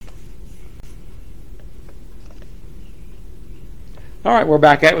All right, we're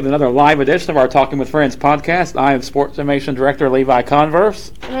back at it with another live edition of our Talking with Friends podcast. I am Sports Information Director Levi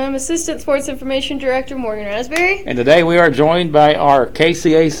Converse. And I'm Assistant Sports Information Director Morgan Raspberry. And today we are joined by our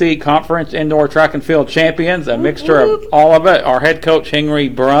KCAC Conference Indoor Track and Field champions, a mixture of all of it, our head coach Henry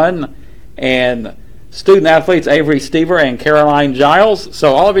Brunn and student athletes Avery Stever and Caroline Giles.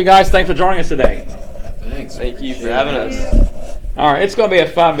 So all of you guys, thanks for joining us today. Thanks. Thank you for having us. All right, it's going to be a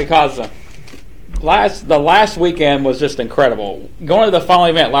fun because the last weekend was just incredible. Going to the final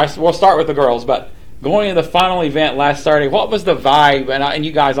event we'll start with the girls, but going to the final event last Saturday, what was the vibe? And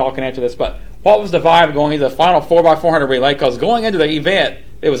you guys all can answer this, but what was the vibe going into the final 4x400 relay? Because going into the event,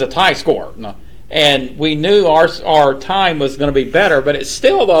 it was a tie score. And we knew our time was going to be better, but it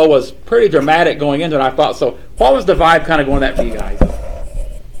still, though, was pretty dramatic going into it, I thought. So what was the vibe kind of going that for you guys?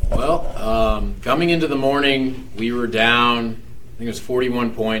 Well, coming into the morning, we were down, I think it was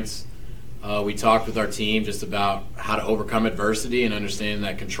 41 points. We talked with our team just about how to overcome adversity and understanding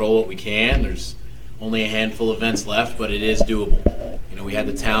that control what we can. There's only a handful of events left, but it is doable. We had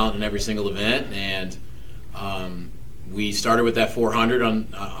the talent in every single event, and we started with that 400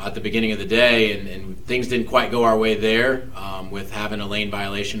 at the beginning of the day, and things didn't quite go our way there with having a lane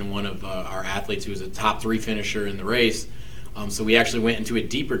violation in one of our athletes who was a top 3 finisher in the race. So we actually went into a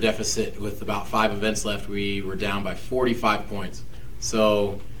deeper deficit with about 5 events left. We were down by 45 points.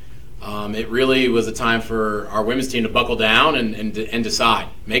 So it really was a time for our women's team to buckle down and decide,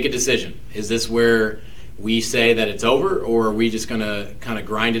 make a decision. Is this where we say that it's over, or are we just going to kind of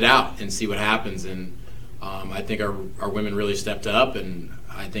grind it out and see what happens? And I think our women really stepped up, and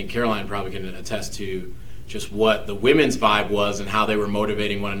I think Caroline probably can attest to just what the women's vibe was and how they were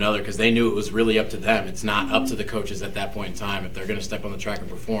motivating one another, because they knew it was really up to them. It's not up to the coaches at that point in time. If they're going to step on the track and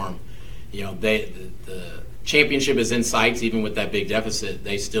perform, the championship is in sights. Even with that big deficit,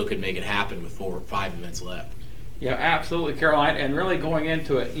 they still could make it happen with 4 or 5 events left. Yeah, absolutely, Caroline. And really going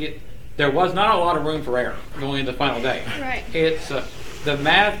into it, there was not a lot of room for error going into the final day. Right. It's the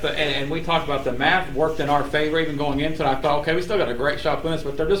math, and we talked about the math worked in our favor even going into it. I thought, okay, we still got a great shot to win this,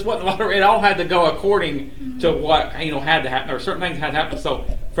 but there just wasn't a lot of, it all had to go according to what had to happen, or certain things had to happen. So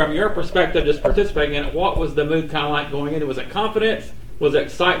from your perspective, just participating in it, what was the mood kind of like going into it? Was it confidence? Was it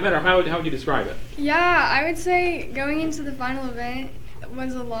excitement, or how would you describe it? Yeah, I would say going into the final event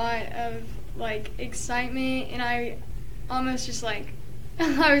was a lot of excitement, and I almost just I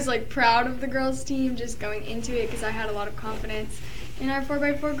was proud of the girls' team just going into it, because I had a lot of confidence in our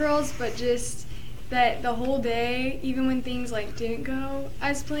 4x4 girls. But just that the whole day, even when things didn't go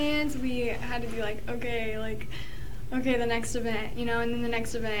as planned, we had to be okay, the next event, and then the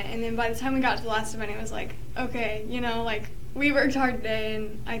next event, and then by the time we got to the last event, it was okay, we worked hard today,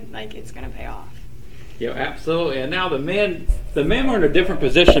 and it's gonna pay off. Yeah, absolutely. And now the men were in a different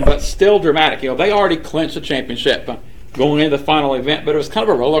position, but still dramatic. They already clinched the championship going into the final event, but it was kind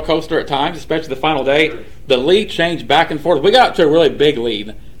of a roller coaster at times, especially the final day. The lead changed back and forth. We got up to a really big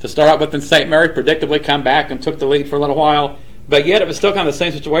lead to start out with, and St. Mary predictably come back and took the lead for a little while, but yet it was still kind of the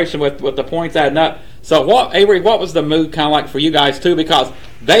same situation with the points adding up. So Avery, what was the mood kind of like for you guys too? Because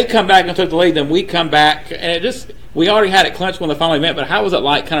they come back and took the lead, then we come back, and we already had it clinched when the final event, but how was it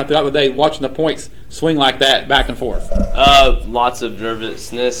like kind of throughout the day watching the points swing like that back and forth? Lots of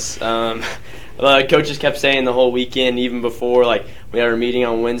nervousness. Coaches kept saying the whole weekend, even before, we had our meeting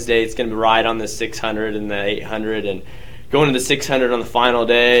on Wednesday, it's going to be right on the 600 and the 800, and going to the 600 on the final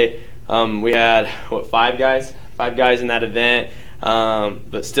day, we had, 5 guys? 5 guys in that event,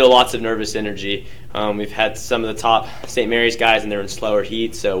 but still lots of nervous energy. We've had some of the top St. Mary's guys, and they're in slower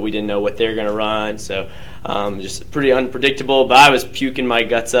heat, so we didn't know what they were going to run, so just pretty unpredictable. But I was puking my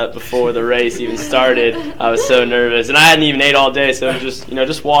guts up before the race even started. I was so nervous, and I hadn't even ate all day, so it was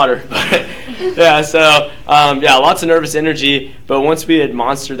just water. But yeah, so lots of nervous energy. But once we had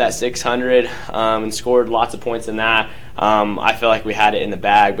monstered that 600 and scored lots of points in that, I feel like we had it in the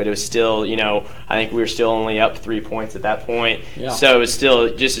bag. But it was still, I think we were still only up 3 points at that point. Yeah. So it was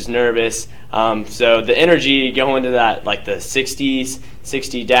still just as nervous. So the energy going to that, the 60s,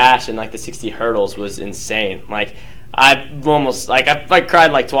 60 dash and the 60 hurdles was insane. I almost I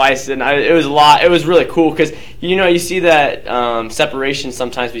cried twice, and it was a lot. It was really cool because you see that separation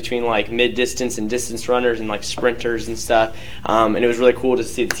sometimes between mid distance and distance runners and sprinters and stuff, and it was really cool to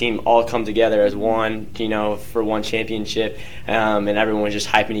see the team all come together as one, for one championship, and everyone was just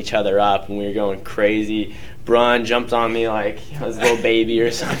hyping each other up, and we were going crazy. Brun jumped on me like I was a little baby or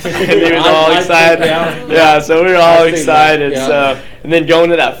something. He was all excited. Yeah, so we were all excited. Yeah. So, and then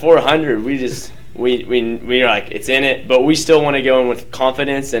going to that 400, we we are like, it's in it, but we still want to go in with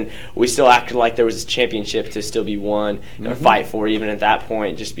confidence, and we still acted like there was a championship to still be won or fight for even at that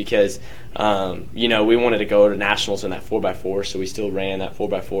point, just because we wanted to go to nationals in that 4x4, so we still ran that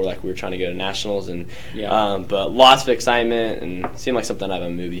 4x4 like we were trying to go to nationals, and but lots of excitement, and it seemed like something out of a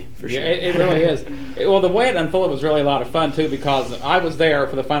movie for sure. Yeah, it really is. Well, the way it unfolded was really a lot of fun too, because I was there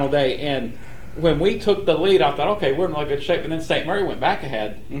for the final day, and when we took the lead, I thought, okay, we're in really good shape. And then St. Mary went back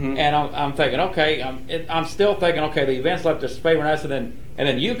ahead, and I'm thinking, okay, I'm still thinking, okay, the event's left us favoring us, and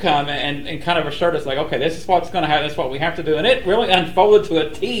then you come and kind of assured us, like, okay, this is what's going to happen, this is what we have to do, and it really unfolded to a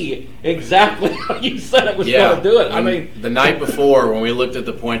T, exactly how you said it was going to do it. I mean, the night before when we looked at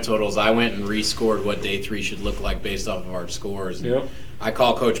the point totals, I went and rescored what day 3 should look like based off of our scores. Yep. I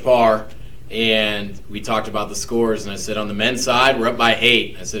called Coach Parr, and we talked about the scores, and I said, on the men's side, we're up by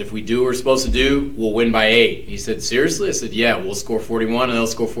 8. I said, if we do what we're supposed to do, we'll win by 8. He said, seriously? I said, yeah, we'll score 41, and they'll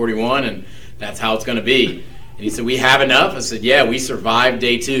score 41, and that's how it's going to be. And he said, we have enough? I said, yeah, we survived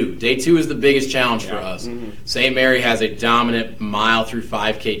day 2. Day 2 is the biggest challenge for us. St. Mary has a dominant mile through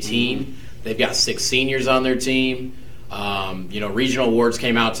 5K team. They've got 6 seniors on their team. Regional awards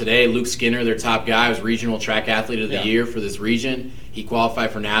came out today. Luke Skinner, their top guy, was Regional Track Athlete of the Year for this region. He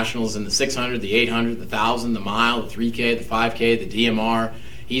qualified for nationals in the 600, the 800, the 1,000, the mile, the 3K, the 5K, the DMR.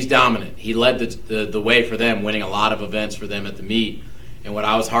 He's dominant. He led the way for them, winning a lot of events for them at the meet. And what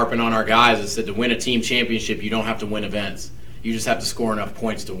I was harping on our guys is said, to win a team championship, you don't have to win events. You just have to score enough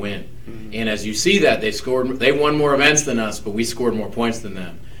points to win. And as you see that, they won more events than us, but we scored more points than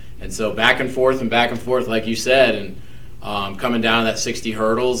them. And so back and forth, like you said, and coming down to that 60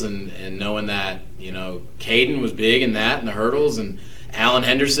 hurdles and knowing that, Caden was big in that, in the hurdles, and Alan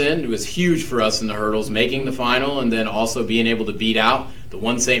Henderson was huge for us in the hurdles, making the final, and then also being able to beat out the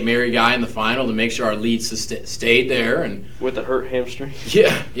one St. Mary guy in the final to make sure our lead stayed there. And with a hurt hamstring.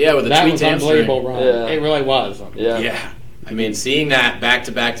 Yeah, with a that tweaked was hamstring. unbelievable run. Yeah. It really was. Yeah. I mean, seeing that back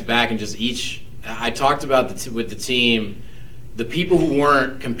to back to back, and just I talked about with the team, the people who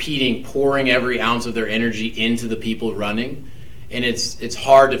weren't competing, pouring every ounce of their energy into the people running. And it's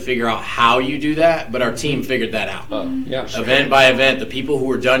hard to figure out how you do that, but our team figured that out. Event by event, the people who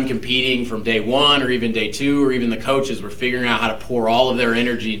were done competing from day 1 or even day 2 or even the coaches were figuring out how to pour all of their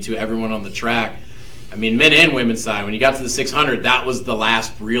energy into everyone on the track. I mean, men and women's side, when you got to the 600, that was the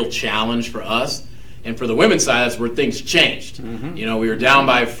last real challenge for us. And for the women's side, that's where things changed. We were down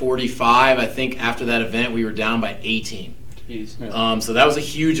by 45. I think after that event, we were down by 18. So that was a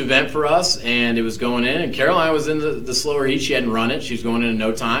huge event for us, and it was going in. And Caroline was in the slower heat. She hadn't run it. She was going in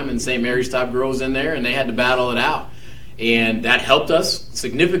no time. And St. Mary's top girl was in there, and they had to battle it out. And that helped us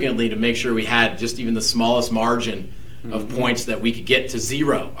significantly to make sure we had just even the smallest margin of points that we could get to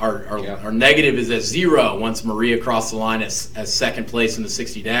 0. Our negative is at 0 once Maria crossed the line as second place in the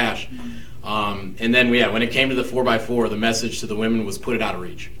 60 dash. And then, when it came to the 4x4, the message to the women was put it out of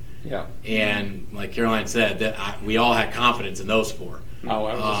reach. Yeah. And like Caroline said, that we all had confidence in those 4. Oh,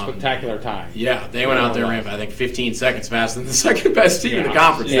 that was a spectacular time. Yeah, they went out there and ran, I think, 15 seconds faster than the second best team in the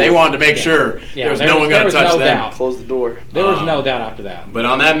conference. Yeah. They wanted to make sure there was no one going to touch them. Doubt. Close the door. There was no doubt after that. But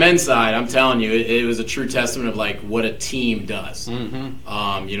on that men's side, I'm telling you, it was a true testament of like what a team does.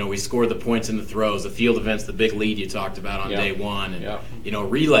 We scored the points in the throws, the field events, the big lead you talked about on day 1,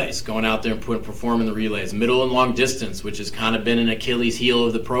 and relays, going out there and performing the relays, middle and long distance, which has kind of been an Achilles heel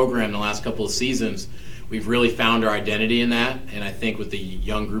of the program the last couple of seasons. We've really found our identity in that, and I think with the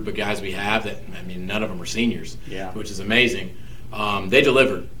young group of guys we have, none of them are seniors, which is amazing. They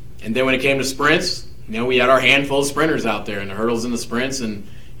delivered. And then when it came to sprints, we had our handful of sprinters out there in the hurdles and the sprints, and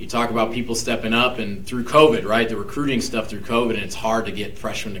you talk about people stepping up, and through COVID, right, the recruiting stuff through COVID, and it's hard to get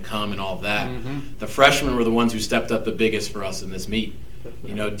freshmen to come and all of that. The freshmen were the ones who stepped up the biggest for us in this meet.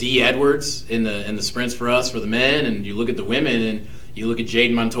 Dee Edwards in the sprints for us, for the men, and you look at the women, and you look at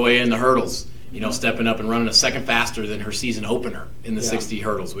Jaden Montoya in the hurdles. Stepping up and running a second faster than her season opener in the 60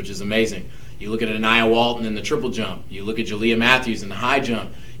 hurdles, which is amazing. You look at Anaya Walton in the triple jump. You look at Jalea Matthews in the high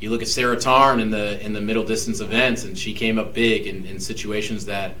jump. You look at Sarah Tarn in the middle distance events, and she came up big in situations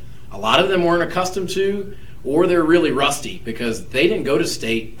that a lot of them weren't accustomed to, or they're really rusty because they didn't go to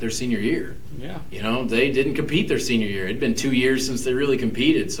state their senior year. They didn't compete their senior year. It'd been 2 years since they really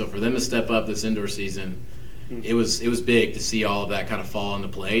competed, so for them to step up this indoor season, it was big to see all of that kind of fall into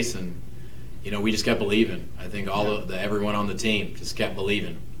place. And we just kept believing. I think everyone on the team just kept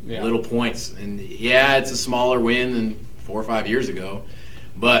believing. Little points. And, it's a smaller win than 4 or 5 years ago.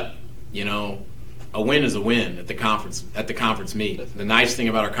 But, a win is a win at the conference meet. The nice thing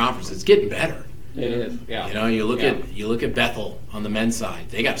about our conference is it's getting better. It is. Yeah. You know, you look Yeah. at Bethel on the men's side.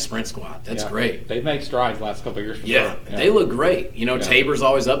 They got a sprint squad. That's Yeah. great. They've made strides the last couple of years. For Yeah, sure. they look great. You know, Yeah. Tabor's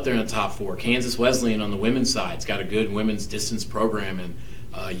always up there in the top 4. Kansas Wesleyan on the women's side's got a good women's distance program, and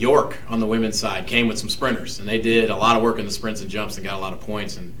York on the women's side came with some sprinters, and they did a lot of work in the sprints and jumps and got a lot of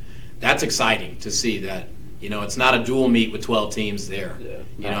points, and that's exciting to see that. You know, it's not a dual meet with 12 teams there. Yeah.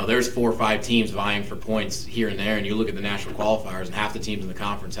 You know, there's 4 or 5 teams vying for points here and there, and you look at the national qualifiers, and half the teams in the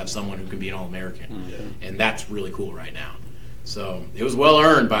conference have someone who can be an All-American, and that's really cool right now. So it was well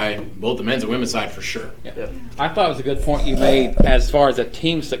earned by both the men's and women's side for sure. Yeah. Yeah. I thought it was a good point you made as far as the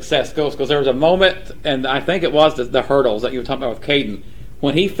team success goes, because there was a moment, and I think it was the hurdles that you were talking about with Caden,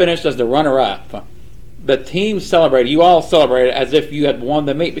 when he finished as the runner-up. The team celebrated. You all celebrated as if you had won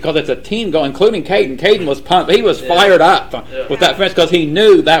the meet because it's a team goal, including Caden. Caden was pumped. He was fired up with that finish because he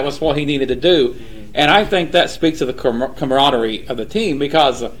knew that was what he needed to do. And I think that speaks to the camaraderie of the team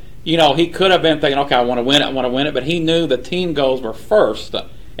because, you know, he could have been thinking, okay, I want to win it, but he knew the team goals were first,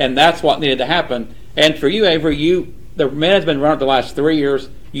 and that's what needed to happen. And for you, Avery, the men has been running the last 3 years.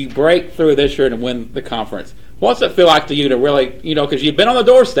 You break through this year and win the conference. What's it feel like to you to really, you know, because you've been on the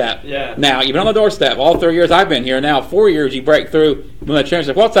doorstep. Yeah. Now you've been on the doorstep all 3 years I've been here. Now 4 years you break through, win the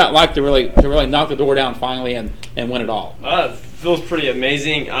championship. What's that like to really knock the door down finally and win it all? Feels pretty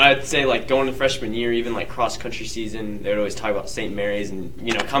amazing. I'd say like going to freshman year, even like cross country season, they would always talk about St. Mary's and,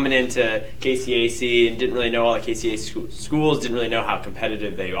 you know, coming into KCAC and didn't really know all the KCAC schools, didn't really know how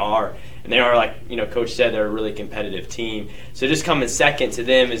competitive they are. And they are, like, you know, Coach said, they're a really competitive team. So just coming second to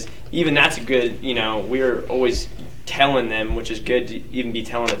them is, even that's a good, you know, we're always telling them, which is good to even be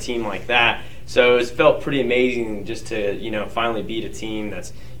telling a team like that. So it's felt pretty amazing just to, you know, finally beat a team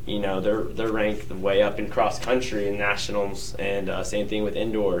that's, you know, they're ranked way up in cross country and nationals, and same thing with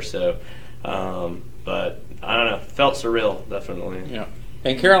indoor. So, but I don't know, felt surreal, definitely. Yeah.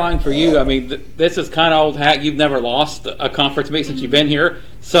 And Caroline, for you, I mean, this is kind of old hat. You've never lost a conference meet since you've been here.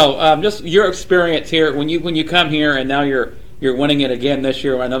 So, just your experience here when you come here, and now you're winning it again this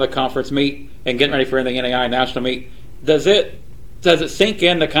year, another conference meet, and getting ready for the NAI national meet. Does it sink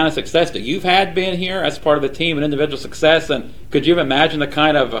in the kind of success that you've had being here as part of the team and individual success? And could you imagine the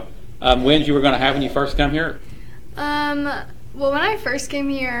kind of wins you were going to have when you first come here? Well, when I first came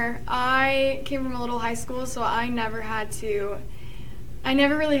here, I came from a little high school, so I never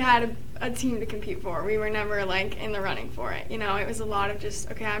really had a team to compete for. We were never, like, in the running for it. You know, it was a lot of just,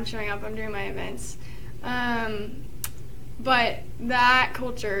 okay, I'm showing up, I'm doing my events. But that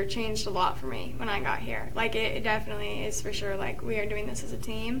culture changed a lot for me when I got here. Like, it definitely is for sure, like, we are doing this as a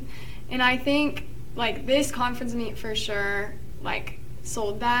team. And I think, like, this conference meet for sure, like,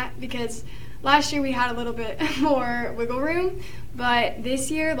 sold that, because last year we had a little bit more wiggle room, but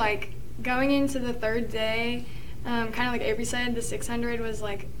this year, like, going into the third day, kind of like Avery said, the 600 was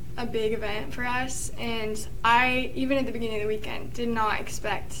like a big event for us, and I, even at the beginning of the weekend, did not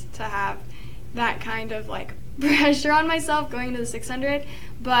expect to have that kind of like pressure on myself going into the 600,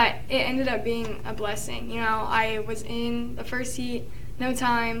 but it ended up being a blessing. You know, I was in the first heat, no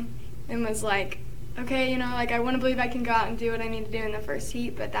time, and was like, okay, you know, like I want to believe I can go out and do what I need to do in the first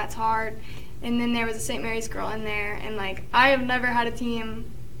heat, but that's hard. And then there was a St. Mary's girl in there, and like I have never had a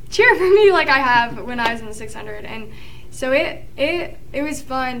team cheer for me like I have when I was in the 600, and so it was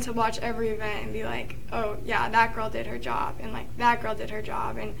fun to watch every event and be like, oh yeah, that girl did her job, and like that girl did her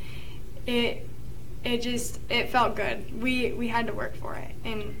job, and it felt good. We had to work for it,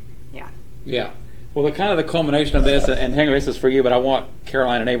 and yeah. Well, the culmination of this, and Henry, this is for you, but I want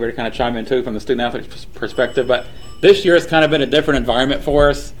Caroline and Avery to kind of chime in too from the student athlete perspective. But this year has kind of been a different environment for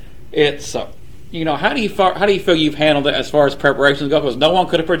us. It's you know, how do you feel you've handled it as far as preparations go? Because no one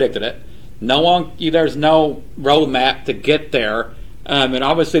could have predicted it. There's no roadmap to get there, and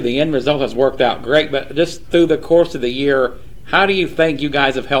obviously the end result has worked out great. But just through the course of the year, how do you think you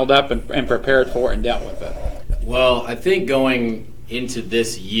guys have held up and prepared for it and dealt with it? Well, I think going into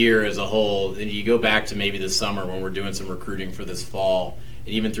this year as a whole, and you go back to maybe the summer when we're doing some recruiting for this fall,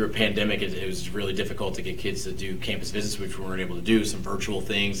 and even through a pandemic, it was really difficult to get kids to do campus visits, which we weren't able to do, some virtual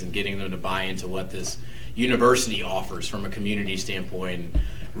things, and getting them to buy into what this university offers from a community standpoint. And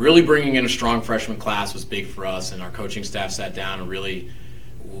really bringing in a strong freshman class was big for us, and our coaching staff sat down and really,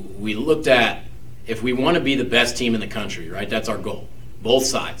 we looked at, if we want to be the best team in the country, right, that's our goal, both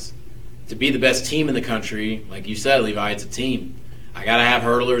sides. To be the best team in the country, like you said, Levi, it's a team. I got to have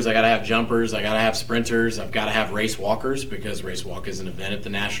hurdlers, I got to have jumpers, I got to have sprinters, I've got to have race walkers, because race walk is an event at the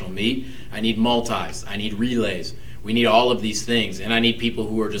national meet. I need multis, I need relays. We need all of these things, and I need people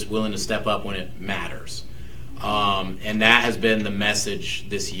who are just willing to step up when it matters. And that has been the message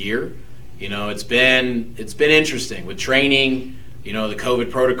this year. You know, it's been interesting with training. the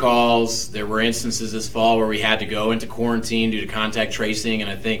COVID protocols. There were instances this fall where we had to go into quarantine due to contact tracing, and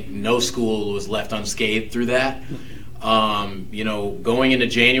I think no school was left unscathed through that. Going into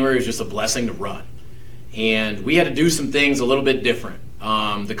January was just a blessing to run. And we had to do some things a little bit different.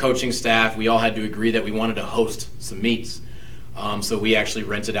 The coaching staff, we all had to agree that we wanted to host some meets. So we actually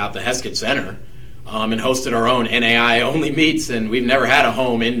rented out the Heskett Center and hosted our own NAI-only meets, and we've never had a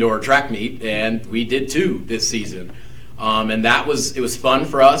home indoor track meet, and we did 2 this season. And it was fun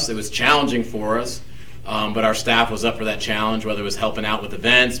for us. It was challenging for us, but our staff was up for that challenge, whether it was helping out with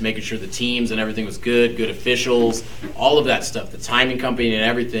events, making sure the teams and everything was good officials, all of that stuff, the timing company and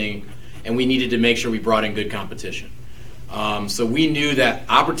everything, and we needed to make sure we brought in good competition. So we knew that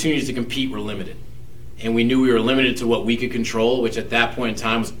opportunities to compete were limited, and we knew we were limited to what we could control, which at that point in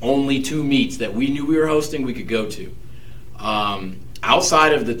time was only 2 meets that we knew we were hosting we could go to.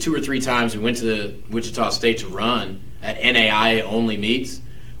 Outside of the 2 or 3 times we went to the Wichita State to run at NAI-only meets,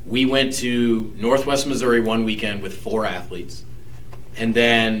 we went to Northwest Missouri one weekend with 4 athletes. And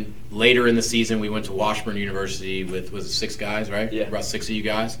then later in the season, we went to Washburn University with, was it 6 guys, right? Yeah. About 6 of you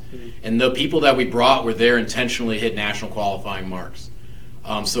guys. Mm-hmm. And the people that we brought were there intentionally hit national qualifying marks.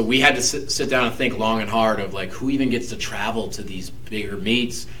 So we had to sit down and think long and hard of who even gets to travel to these bigger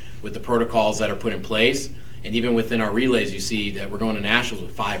meets with the protocols that are put in place. And even within our relays, you see that we're going to nationals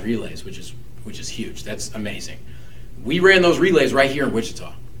with 5 relays, which is huge. That's amazing. We ran those relays right here in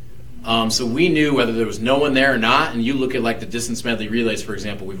Wichita. So we knew whether there was no one there or not, and you look at the distance medley relays, for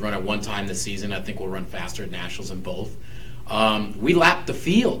example, we've run it 1 time this season. I think we'll run faster at nationals in both. We lapped the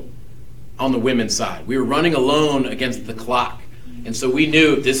field on the women's side. We were running alone against the clock. And so we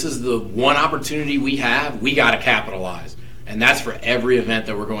knew if this is the one opportunity we have, we got to capitalize. And that's for every event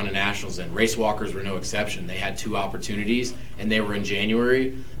that we're going to nationals in. Race walkers were no exception. They had 2 opportunities, and they were in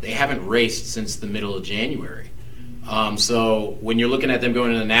January. They haven't raced since the middle of January. So when you're looking at them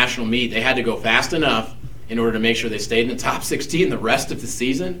going to the national meet, they had to go fast enough in order to make sure they stayed in the top 16 the rest of the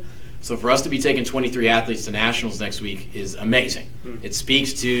season. So for us to be taking 23 athletes to nationals next week is amazing. It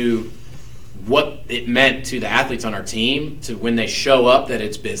speaks to what it meant to the athletes on our team to when they show up that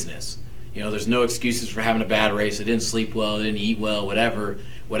it's business. There's no excuses for having a bad race. They didn't sleep well, they didn't eat well, whatever.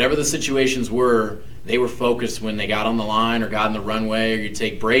 Whatever the situations were, they were focused when they got on the line or got in the runway. Or you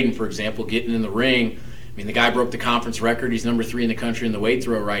take Braden, for example, getting in the ring. The guy broke the conference record. He's number 3 in the country in the weight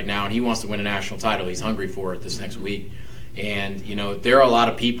throw right now, and he wants to win a national title. He's hungry for it this next week. And, there are a lot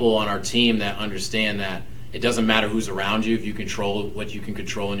of people on our team that understand that it doesn't matter who's around you. If you control what you can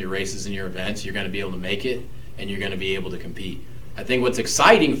control in your races and your events, you're going to be able to make it, and you're going to be able to compete. I think what's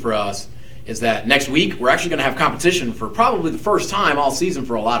exciting for us is that next week we're actually going to have competition for probably the first time all season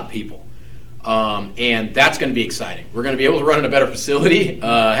for a lot of people. And that's going to be exciting. We're going to be able to run in a better facility.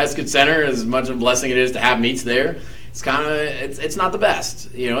 Heskett Center, as much of a blessing it is to have meets there, it's not the best.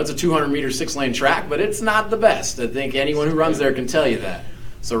 It's a 200-meter 6-lane track, but it's not the best. I think anyone who runs there can tell you that.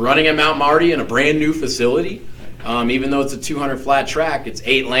 So running at Mount Marty in a brand new facility, even though it's a 200 flat track, it's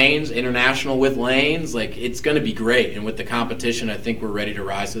 8 lanes, international with lanes. It's going to be great. And with the competition, I think we're ready to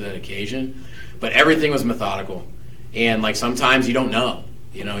rise to that occasion. But everything was methodical. And sometimes you don't know.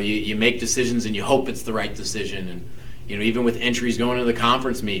 You make decisions and you hope it's the right decision. And, even with entries going into the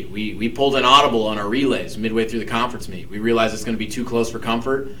conference meet, we pulled an audible on our relays midway through the conference meet. We realized it's going to be too close for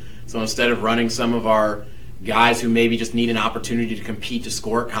comfort. So instead of running some of our guys who maybe just need an opportunity to compete to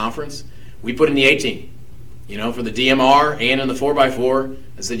score at conference, we put in the A-team. For the DMR and in the 4x4,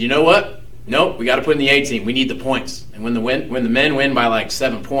 I said, you know what? Nope, we got to put in the A-team. We need the points. And when the men win by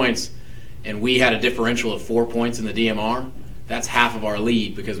 7 points, and we had a differential of 4 points in the DMR, that's half of our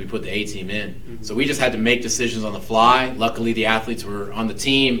lead because we put the A-team in. Mm-hmm. So we just had to make decisions on the fly. Luckily, the athletes were on the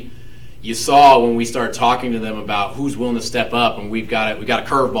team. You saw when we started talking to them about who's willing to step up, and we got a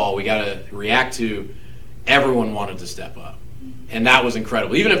curveball we got to react to. Everyone wanted to step up, and that was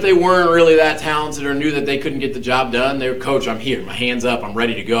incredible. Even if they weren't really that talented or knew that they couldn't get the job done, they were, Coach, I'm here. My hand's up. I'm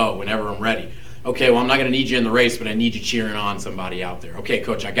ready to go whenever I'm ready. Okay, well, I'm not going to need you in the race, but I need you cheering on somebody out there. Okay,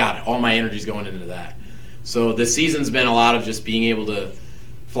 Coach, I got it. All my energy's going into that. So this season's been a lot of just being able to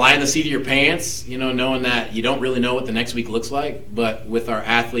fly in the seat of your pants, knowing that you don't really know what the next week looks like, but with our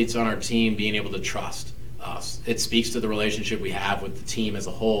athletes on our team being able to trust us. It speaks to the relationship we have with the team as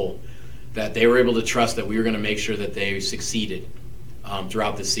a whole, that they were able to trust that we were going to make sure that they succeeded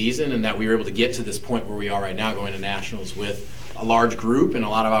throughout the season, and that we were able to get to this point where we are right now going to nationals with a large group and a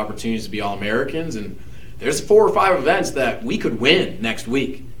lot of opportunities to be All-Americans. And there's 4 or 5 events that we could win next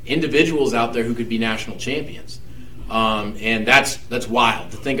week. Individuals out there who could be national champions. And that's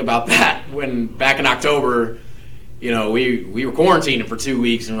wild to think about that. When back in October, we were quarantining for 2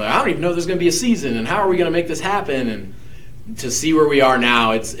 weeks, and we're like, I don't even know if there's going to be a season, and how are we going to make this happen? And to see where we are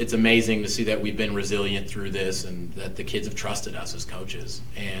now, it's amazing to see that we've been resilient through this, and that the kids have trusted us as coaches,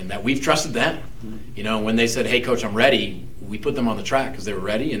 and that we've trusted them. You know, when they said, "Hey, coach, I'm ready," we put them on the track because they were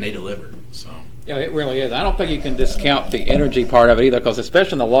ready and they delivered. So Yeah, it really is. I don't think you can discount the energy part of it either, because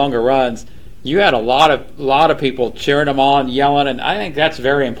especially in the longer runs, you had a lot of people cheering them on, yelling, and I think that's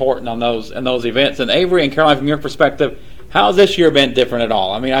very important on those events. And Avery and Caroline, from your perspective, how has this year been different at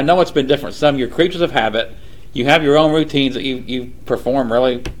all? I mean, I know it's been different. Some of your creatures of habit. You have your own routines that you perform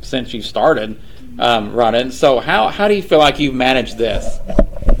really since you started running. So how do you feel like you've managed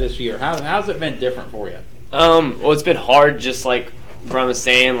this year? How's it been different for you? Well, it's been hard, just like Brian was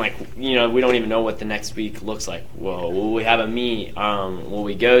saying, like, you know, we don't even know what the next week looks like. Well, will we have a meet? Will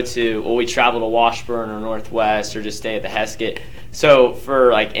we travel to Washburn or Northwest, or just stay at the Heskett? So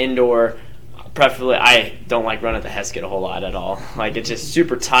for like indoor, preferably, I don't like running at the Heskett a whole lot at all. Like, it's just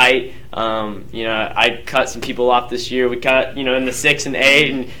super tight. You know, I cut some people off this year. We cut, you know, in the 6 and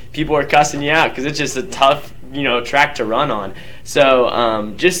 8, and people are cussing you out because it's just a tough, you know, track to run on.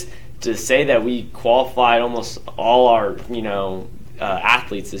 So just to say that we qualified almost all our, you know,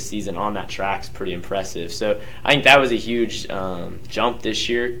 athletes this season on that track is pretty impressive. So I think that was a huge jump this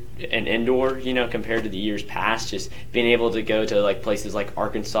year in indoor, you know, compared to the years past. Just being able to go to like places like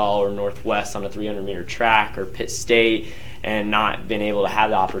Arkansas or Northwest on a 300-meter track, or Pitt State, and not being able to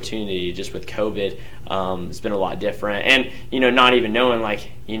have the opportunity just with COVID. It's been a lot different. And, you know, not even knowing, like,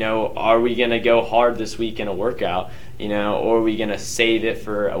 you know, are we going to go hard this week in a workout, you know, or are we going to save it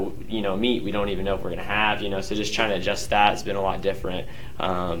for a, you know, meet we don't even know if we're going to have, you know. So just trying to adjust that has been a lot different.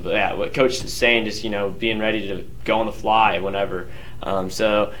 But yeah, what Coach is saying, just, you know, being ready to go on the fly whenever.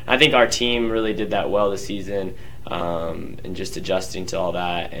 So I think our team really did that well this season, and just adjusting to all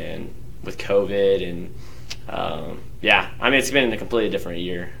that, and with COVID, and yeah, I mean, it's been a completely different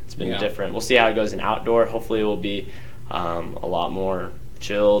year. It's been different. We'll see how it goes in outdoor. Hopefully it will be a lot more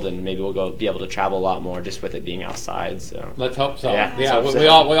chilled, and maybe we'll be able to travel a lot more just with it being outside. So let's hope so. Yeah, we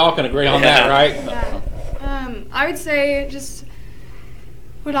all can agree on that, right? Yeah. I would say just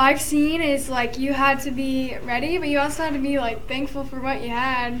what I've seen is, like, you had to be ready, but you also had to be, like, thankful for what you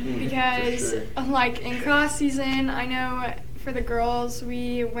had, because like in cross season, I know for the girls,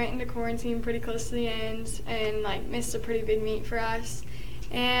 we went into quarantine pretty close to the end and, like, missed a pretty big meet for us.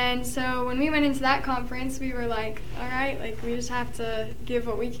 And so when we went into that conference, we were like, all right, like, we just have to give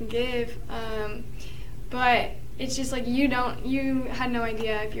what we can give. But it's just like you had no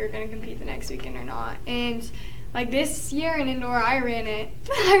idea if you were going to compete the next weekend or not. And like this year in indoor, I ran at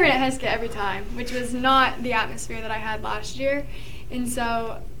Heskett every time, which was not the atmosphere that I had last year. And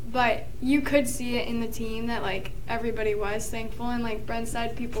so, but you could see it in the team that, like, everybody was thankful. And like Brent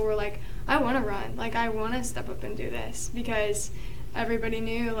said, people were like, I want to run. Like, I want to step up and do this, because everybody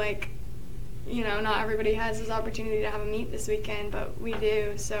knew, like, you know, not everybody has this opportunity to have a meet this weekend, but we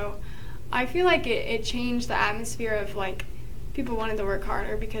do. So I feel like it changed the atmosphere of, like, people wanted to work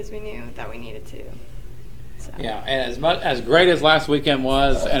harder because we knew that we needed to. So. Yeah, and as great as last weekend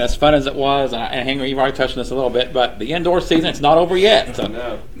was, and as fun as it was, and Henry, you've already touched on this a little bit, but the indoor season, it's not over yet. So,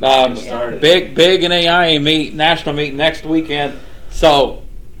 big NAIA meet, national meet next weekend. So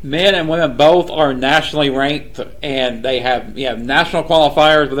men and women both are nationally ranked, and they have national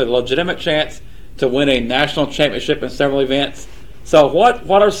qualifiers with a legitimate chance to win a national championship in several events. So what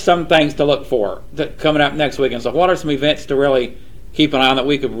are some things to look for coming up next weekend? So what are some events to really keep an eye on that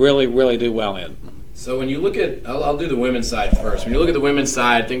we could really, really do well in? So when you look at, I'll do the women's side first. When you look at the women's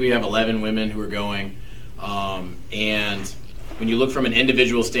side, I think we have 11 women who are going. And when you look from an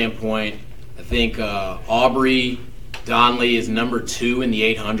individual standpoint, I think Aubrey Donley is number 2 in the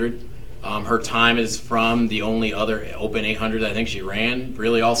 800. Her time is from the only other open 800 I think she ran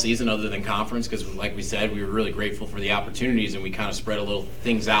really all season other than conference, because like we said, we were really grateful for the opportunities, and we kind of spread a little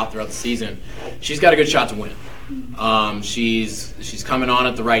things out throughout the season. She's got a good shot to win. She's coming on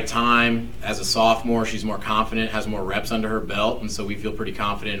at the right time. As a sophomore, she's more confident, has more reps under her belt, and so we feel pretty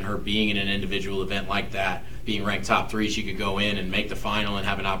confident in her being in an individual event like that, being ranked top 3. She could go in and make the final and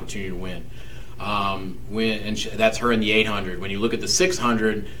have an opportunity to win. That's her in the 800. When you look at the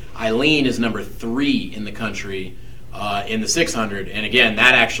 600, Eileen is number 3 in the country in the 600, and again,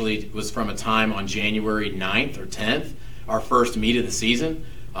 that actually was from a time on January 9th or 10th, our first meet of the season.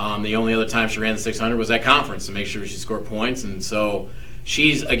 The only other time she ran the 600 was at conference to make sure she scored points, and so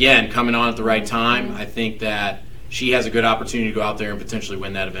she's, again, coming on at the right time. I think that she has a good opportunity to go out there and potentially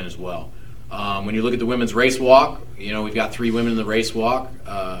win that event as well. When you look at the women's race walk, you know, we've got 3 women in the race walk.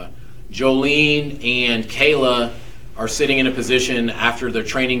 Jolene and Kayla are sitting in a position after their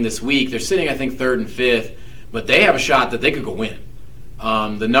training this week. They're sitting, I think, 3rd and 5th, but they have a shot that they could go win.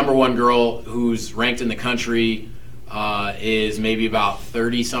 The number 1 girl who's ranked in the country is maybe about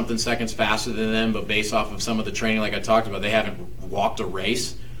 30-something seconds faster than them, but based off of some of the training like I talked about, they haven't walked a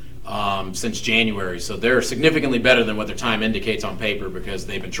race since January. So they're significantly better than what their time indicates on paper because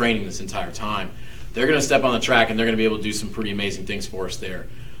they've been training this entire time. They're going to step on the track, and they're going to be able to do some pretty amazing things for us there.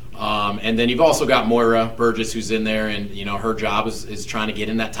 And then you've also got Moira Burgess, who's in there, and her job is trying to get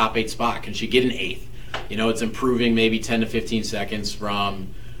in that top 8 spot. Can she get an 8th? It's improving maybe 10 to 15 seconds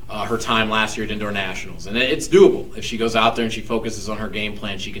from her time last year at Indoor Nationals. And it's doable. If she goes out there and she focuses on her game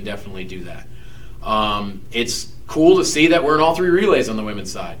plan, she can definitely do that. It's cool to see that we're in all 3 relays on the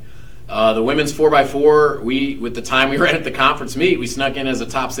women's side. The women's 4x4, with the time we ran at the conference meet, we snuck in as a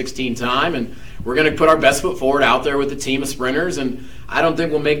top 16 time, and we're going to put our best foot forward out there with the team of sprinters. And I don't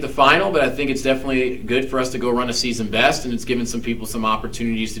think we'll make the final, but I think it's definitely good for us to go run a season best, and it's given some people some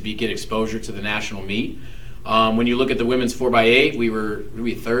opportunities to get exposure to the national meet. When you look at the women's 4x8, we were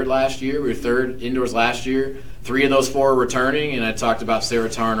 3rd last year. We were 3rd indoors last year. 3 of those 4 are returning, and I talked about Sarah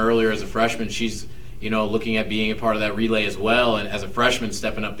Tarn earlier as a freshman. She's looking at being a part of that relay as well, and as a freshman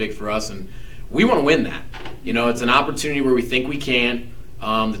stepping up big for us, and we want to win that. It's an opportunity where we think we can.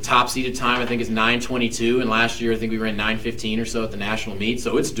 The top seeded time I think is 9:22, and last year I think we ran 9:15 or so at the national meet,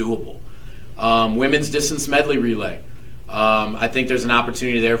 so it's doable. Women's distance medley relay. I think there's an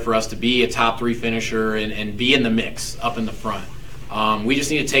opportunity there for us to be a top 3 finisher and be in the mix up in the front. We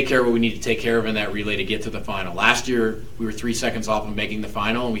just need to take care of what we need to take care of in that relay to get to the final. Last year we were 3 seconds off of making the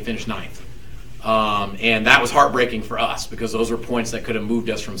final, and we finished 9th. And that was heartbreaking for us because those were points that could have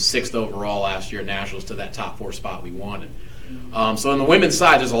moved us from 6th overall last year at Nationals to that top 4 spot we wanted. So on the women's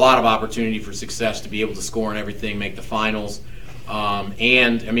side, there's a lot of opportunity for success to be able to score and everything, make the finals.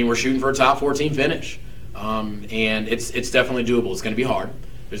 And, we're shooting for a top 14 finish. And it's definitely doable. It's going to be hard.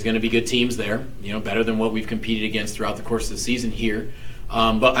 There's going to be good teams there, better than what we've competed against throughout the course of the season here.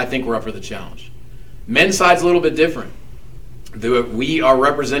 But I think we're up for the challenge. Men's side's a little bit different. We are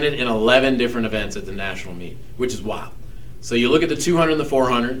represented in 11 different events at the national meet, which is wild. So you look at the 200 and the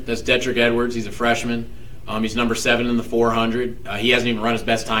 400. That's Detrick Edwards. He's a freshman. He's number 7 in the 400. He hasn't even run his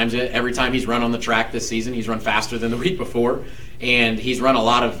best times yet. Every time he's run on the track this season, he's run faster than the week before. And he's run a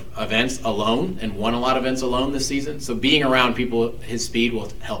lot of events alone and won a lot of events alone this season. So being around people his speed will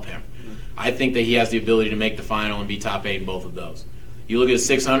help him. I think that he has the ability to make the final and be top 8 in both of those. You look at the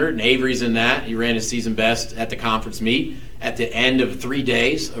 600, and Avery's in that. He ran his season best at the conference meet. At the end of 3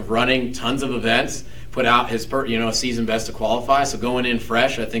 days of running tons of events, put out his season best to qualify. So going in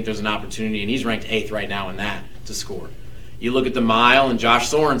fresh, I think there's an opportunity, and he's ranked 8th right now in that to score. You look at the mile, and Josh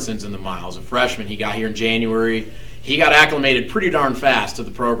Sorensen's in the mile. As a freshman, he got here in January. He got acclimated pretty darn fast to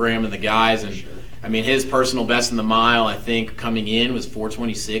the program and the guys, and his personal best in the mile, I think, coming in was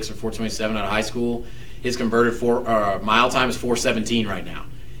 4:26 or 4:27 out of high school. His converted mile time is 4:17 right now.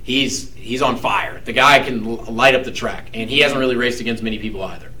 He's on fire. The guy can light up the track, and he hasn't really raced against many people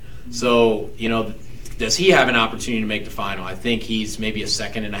either. So, does he have an opportunity to make the final? I think he's maybe a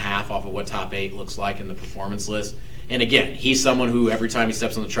second and a half off of what top 8 looks like in the performance list. And again, he's someone who every time he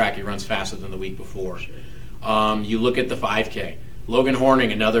steps on the track, he runs faster than the week before. You look at the 5K. Logan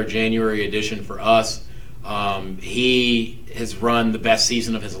Horning, another January addition for us. He has run the best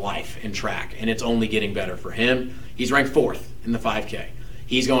season of his life in track, and it's only getting better for him. He's ranked 4th in the 5K.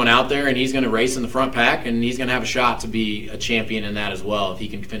 He's going out there, and he's going to race in the front pack, and he's going to have a shot to be a champion in that as well if he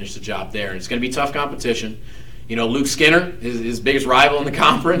can finish the job there. And it's going to be tough competition. Luke Skinner, his biggest rival in the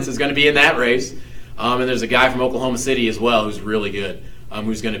conference, is going to be in that race. And there's a guy from Oklahoma City as well who's really good,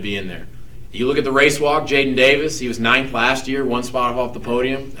 who's going to be in there. You look at the race walk, Jaden Davis. He was 9th last year, 1 spot off the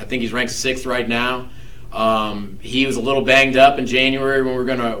podium. I think he's ranked 6th right now. He was a little banged up in January when we were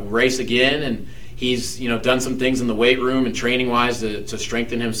going to race again, and he's done some things in the weight room and training-wise to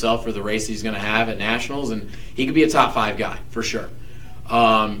strengthen himself for the race he's going to have at Nationals, and he could be a top 5 guy for sure.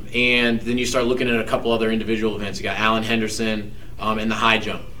 And then you start looking at a couple other individual events. You got Alan Henderson in the high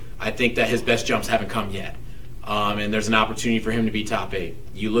jump. I think that his best jumps haven't come yet. And there's an opportunity for him to be top 8.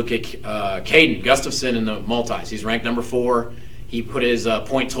 You look at Caden Gustafson in the multis. He's ranked number 4. He put his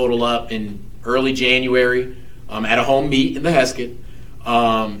point total up in early January at a home meet in the Heskett.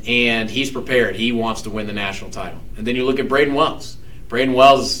 And he's prepared. He wants to win the national title. And then you look at Braden Wells. Braden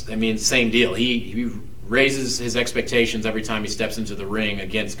Wells, same deal. He raises his expectations every time he steps into the ring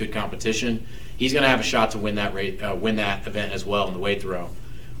against good competition. He's going to have a shot to win that event as well in the weight throw.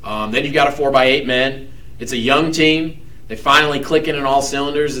 Then you've got a 4x8 men. It's a young team. They finally clicking in all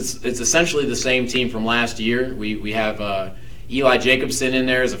cylinders. It's essentially the same team from last year. We have Eli Jacobson in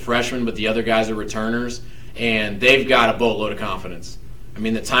there as a freshman, but the other guys are returners, and they've got a boatload of confidence.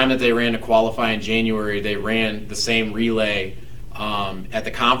 The time that they ran to qualify in January, they ran the same relay at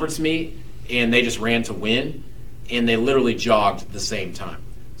the conference meet, and they just ran to win. and they literally jogged at the same time.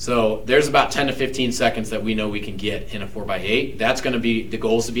 So there's about 10 to 15 seconds that we know we can get in a 4x8. That's going to be the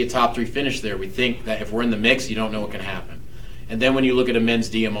goal, is to be a top 3 finish there. We think that if we're in the mix, you don't know what can happen. And then when you look at a men's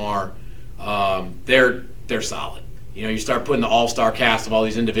DMR, they're solid. You know, you start putting the all-star cast of all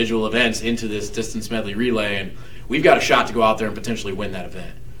these individual events into this distance medley relay, and we've got a shot to go out there and potentially win that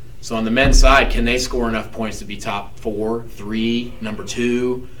event. So on the men's side, can they score enough points to be top 4, 3, number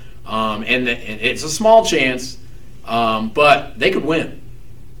 2? And it's a small chance, but they could win.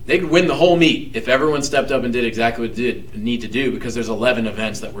 They could win the whole meet if everyone stepped up and did exactly what they need to do, because there's 11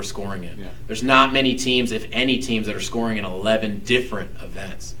 events that we're scoring in. Yeah. There's not many teams, if any teams, that are scoring in 11 different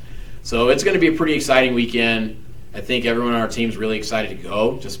events. So it's going to be a pretty exciting weekend. I think everyone on our team is really excited to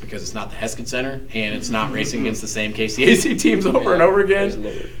go, just because it's not the Heskett Center and it's not racing against the same KCAC teams over and over again.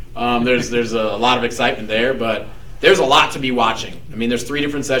 There's a lot of excitement there, but there's a lot to be watching. I mean, there's 3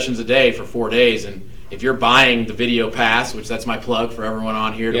 different sessions a day for 4 days, and if you're buying the video pass, which that's my plug for everyone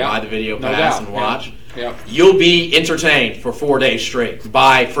on here to buy the video pass and watch, you'll be entertained for 4 days straight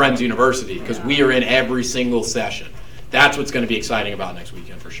by Friends University, because we are in every single session. That's what's going to be exciting about next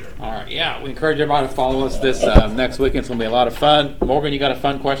weekend for sure. All right, yeah, we encourage everybody to follow us this next weekend. It's going to be a lot of fun. Morgan, you got a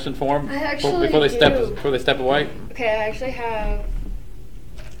fun question for them I actually before they do. step away? Okay, I actually have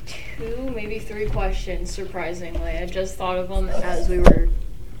 2, maybe 3 questions, surprisingly. I just thought of them as we were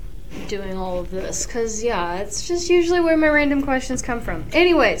doing all of this, because it's just usually where my random questions come from.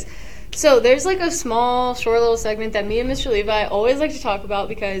 Anyways, so there's like a small short little segment that me and Mr. Levi always like to talk about,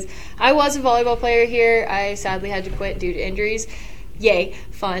 because I was a volleyball player here. I sadly had to quit due to injuries. Yay,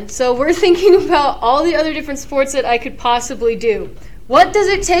 fun. So we're thinking about all the other different sports that I could possibly do. What does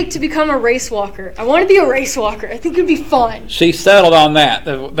it take to become a race walker? I want to be a race walker. I think it'd be fun. She settled on that.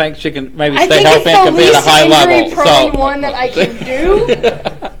 I think she can maybe I stay think healthy it's and the compete at a least high level. injury-prone one that I can do.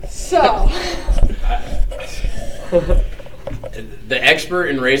 So, The expert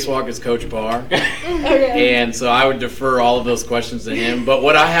in race walk is Coach Barr, okay. and so I would defer all of those questions to him. But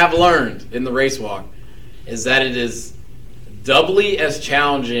what I have learned in the race walk is that it is doubly as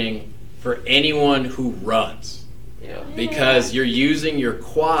challenging for anyone who runs, because you're using your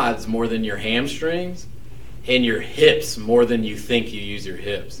quads more than your hamstrings, and your hips more than you think you use your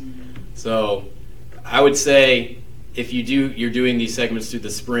hips. So I would say, if you're doing these segments through the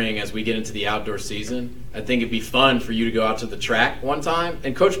spring as we get into the outdoor season, I think it'd be fun for you to go out to the track one time,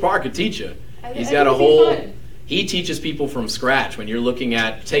 and Coach Parr could teach you. He's got a whole. He teaches people from scratch. When you're looking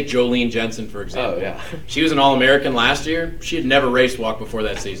at, take Jolene Jensen for example. Oh, yeah. She was an All-American last year. She had never race walked before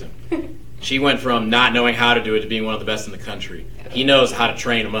that season. She went from not knowing how to do it to being one of the best in the country. He knows how to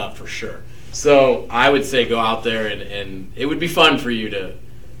train them up for sure. So I would say go out there, and it would be fun for you to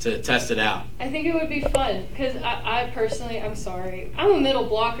test it out. I think it would be fun, because I personally, I'm sorry, I'm a middle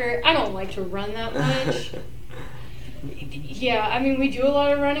blocker. I don't like to run that much. Yeah, I mean, we do a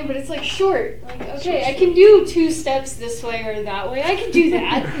lot of running, but it's like short. Like, okay, I can do 2 steps this way or that way. I can do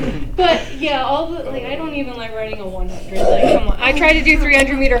that. But yeah, I don't even like running a 100. Like, come on. I tried to do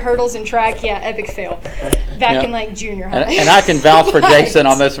 300-meter hurdles in track. Yeah, epic fail. Back in like junior high. And I can vouch for Jason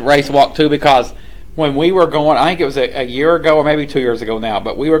on this race walk too, because when we were going, I think it was a year ago or maybe 2 years ago now,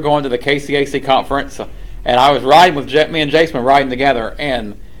 but we were going to the KCAC conference, and I was riding with me and Jason were riding together,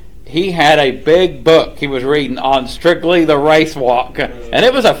 and he had a big book he was reading on strictly the race walk, and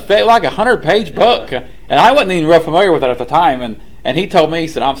it was like 100-page book, and I wasn't even real familiar with it at the time, and he told me, he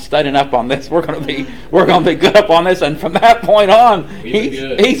said, I'm studying up on this. We're gonna be good up on this, and from that point on, he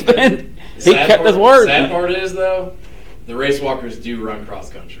kept his word. The sad part is though, the race walkers do run cross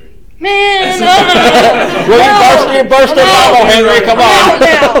country. Man, Will you burst their bubble, Henry? Come on.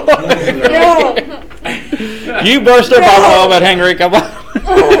 You burst their bubble, but Henry, come on.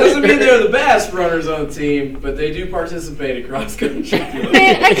 Doesn't mean they're the best runners on the team, but they do participate across country.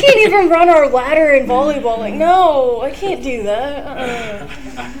 Man, I can't even run our ladder in volleyball. Like, no, I can't do that.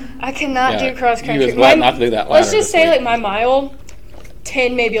 I cannot do cross country. You was glad not to do that ladder. Let's just say, like, my mile,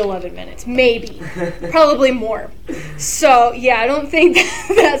 10, maybe 11 minutes. Maybe. Probably more. So, yeah, I don't think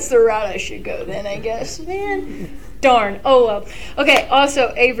that's the route I should go then, I guess. Man, darn. Oh, well. Okay,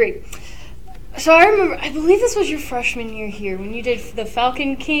 also, Avery. So I remember, I believe this was your freshman year here when you did the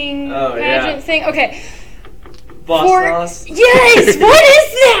Falcon King pageant thing. Okay. Boss Noss? Yes! What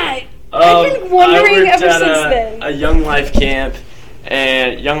is that? I've been wondering ever since then. A Young Life camp,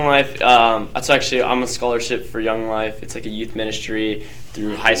 and Young Life, that's actually, I'm a scholarship for Young Life. It's like a youth ministry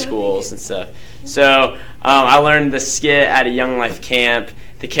through high schools and stuff. So I learned the skit at a Young Life camp.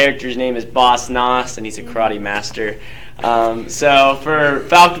 The character's name is Boss Noss, and he's a karate master. So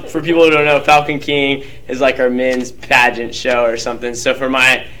for people who don't know, Falcon King is like our men's pageant show or something. So for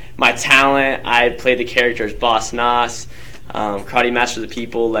my my talent, I played the character as Boss Nass. Karate Master of the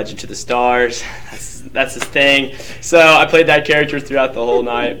People, Legend to the Stars. That's his thing. So I played that character throughout the whole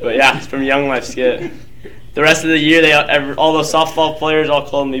night. But yeah, it's from Young Life Skit. The rest of the year, all those softball players all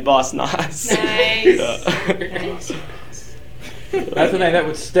called me Boss Nass. Nice. That's the name that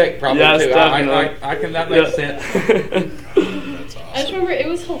would stick, probably, Yes, too. definitely. I can, that makes sense. That's awesome. I just remember it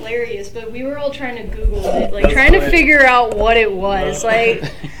was hilarious, but we were all trying to Google it, like trying to figure out what it was. Like,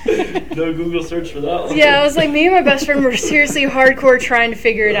 No Google search for that one. yeah, I was like, me and my best friend were seriously hardcore trying to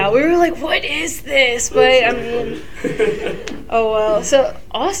figure it out. We were like, what is this? But I mean, oh well. So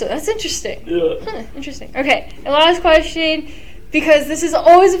awesome. That's interesting. Yeah. Huh, interesting. Okay, and last question, because this is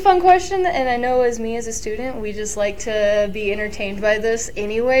always a fun question, and I know as me as a student, we just like to be entertained by this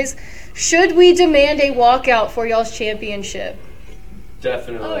anyways. Should we demand a walkout for y'all's championship?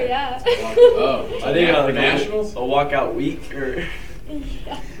 Definitely. Oh yeah. Oh, I think for like nationals. a walkout week or.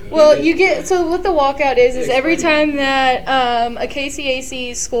 Well, you get, so what the walkout is every time that a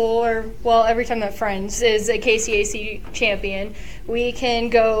KCAC school, every time that Friends is a KCAC champion, we can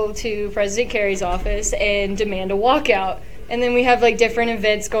go to President Carey's office and demand a walkout. And then we have like different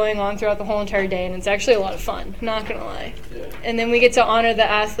events going on throughout the whole entire day, and it's actually a lot of fun, not gonna lie. Yeah. And then we get to honor the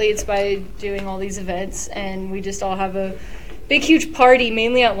athletes by doing all these events, and we just all have a big, huge party,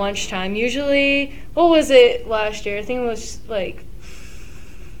 mainly at lunchtime. Usually, what was it last year? I think it was like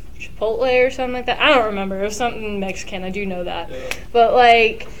Chipotle or something like that. I don't remember. It was something Mexican. I do know that. Yeah. But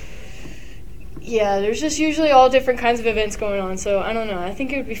like, yeah, there's just usually all different kinds of events going on. So I don't know. I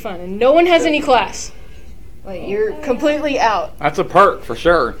think it would be fun. And no one has any class. Like, you're completely out. That's a perk for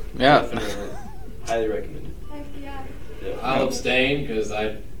sure. Yeah. Definitely. Highly recommended. Yeah. I'll abstain because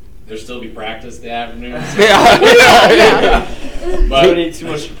there'll still be practice the afternoon. Yeah. Don't But eat too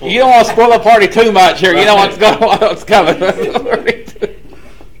much Chipotle. You don't want to spoil the party too much here. You know what's coming.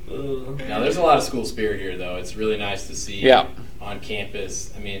 now there's a lot of school spirit here, though. It's really nice to see Yeah. on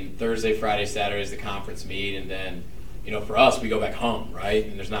campus. I mean, Thursday, Friday, Saturday is the conference meet, and then for us, we go back home, right?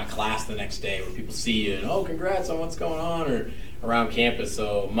 And there's not class the next day where people see you and, oh, congrats on what's going on or around campus.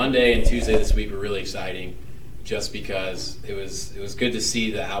 So Monday and Tuesday this week were really exciting just because it was good to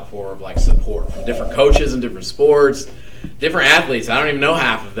see the outpour of, like, support from different coaches in different sports, different athletes. I don't even know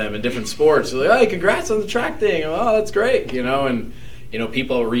half of them in different sports. They're like, hey, congrats on the track thing. Oh, that's great, and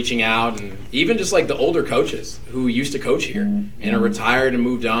people are reaching out, and even just like the older coaches who used to coach here and are retired and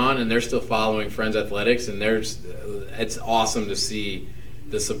moved on, and they're still following Friends Athletics, and it's awesome to see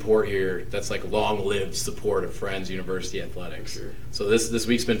the support here. That's like long-lived support of Friends University Athletics. Sure. So this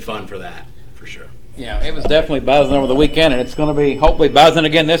week's been fun for that, for sure. Yeah, it was definitely buzzing over the weekend, and it's going to be hopefully buzzing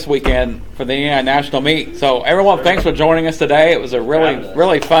again this weekend for the national meet. So everyone, thanks for joining us today. It was a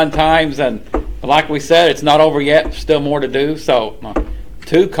really fun times, and like we said, it's not over yet. Still more to do. So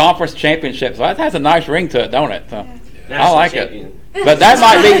 2 conference championships. That has a nice ring to it, don't it? So, I like it. But that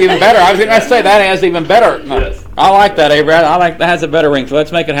might be even better. I was going to say that has even better. Yes. I like that, Avery. I like that has a better ring. So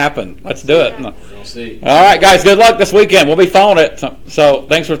let's make it happen. Let's do it. We'll see. All right, guys. Good luck this weekend. We'll be following it. So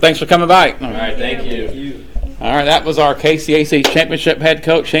thanks for coming by. All right, thank you. All right, that was our KCAC championship head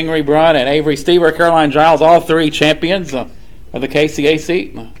coach, Henry Brunn, and Avery Stever, Caroline Giles, all 3 champions of the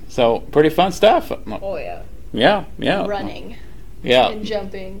KCAC. So pretty fun stuff. Oh, yeah. Yeah. Running Yeah. and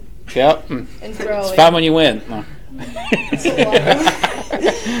jumping Yep. and throwing. It's fun when you win.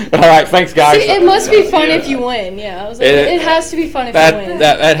 All right, thanks, guys. See, it must be fun if you win. Yeah, I was like, it has to be fun if you win.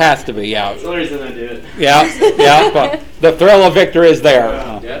 That has to be, yeah. That's the only reason I do it. Yeah. But the thrill of victory is there.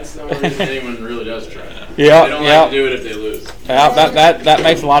 That's the only reason anyone really does try. Yeah, They don't like to do it if they lose. Yeah, that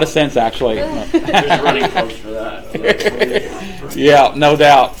makes a lot of sense, actually. There's running clubs for that. Yeah, no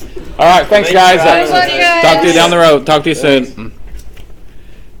doubt. All right, thanks, guys. Thanks, guys. Talk to you down the road. Talk to you soon.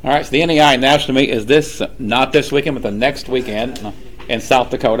 All right, so the NEI National Meet is not this weekend, but the next weekend in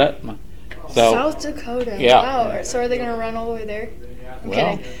South Dakota. So South Dakota. Yeah. Wow. So are they going to run all the way there? I'm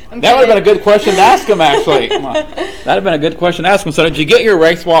well, kidding. I'm that would have been a kidding. good question to ask them, actually. That'd have been a good question to ask them. So did you get your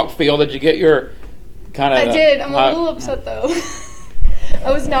race walk feel? Did you get your kind of... I did. I'm a little upset, though.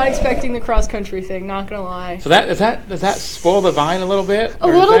 I was not expecting the cross-country thing, not going to lie. So does that spoil the vine a little bit? A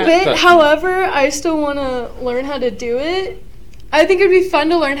little bit. However, I still want to learn how to do it. I think it'd be fun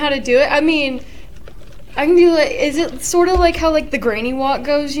to learn how to do it. I mean, I can do is it sort of like how like the granny walk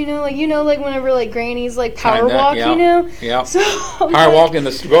goes, like whenever like grannies like power Kinda, walk, yeah. Yeah. So Power walk in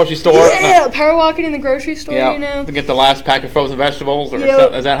the grocery store. Yeah, power walking in the grocery store, To get the last pack of frozen vegetables, or Yep.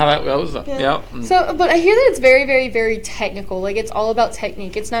 something. Is that how that goes? Yeah. So, but I hear that it's very, very, very technical. Like, it's all about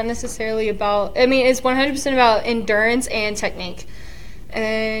technique. It's not necessarily about, it's 100% about endurance and technique.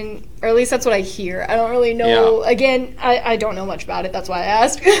 And Or at least that's what I hear. I don't really know. Again, I don't know much about it. That's why I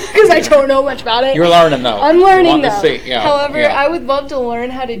asked, because I don't know much about it. You're learning, though. I'm learning, You want though. to see. Yeah. However, yeah. I would love to learn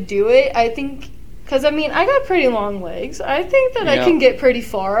how to do it. I think, because, I mean, I got pretty long legs. I think that I Yeah. can get pretty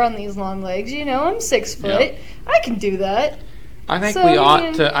far on these long legs. You know, I'm 6 foot. Yeah. I can do that. I think So, we ought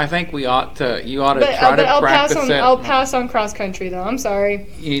man. to. I think we ought to. You ought to But, try to I'll practice pass on. it. I'll pass on cross country, though. I'm sorry.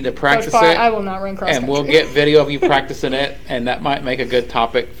 You need to Coach practice Parr, it. I will not run cross And country. we'll get video of you practicing it, and that might make a good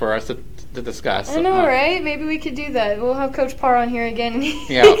topic for us to discuss. I know, right? Maybe we could do that. We'll have Coach Parr on here again. And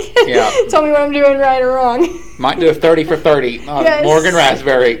he Yeah, can yeah. Tell me what I'm doing right or wrong. Might do a 30 for 30. Yes. Morgan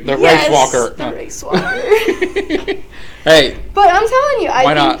Raspberry, the Yes, race walker. the race walker. Hey, But I'm telling you, I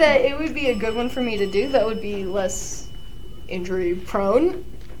Why think not? that it would be a good one for me to do. That would be less injury prone.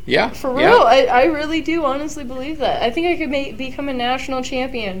 yeah. For yeah. real, I really do honestly believe that. I think I could become a national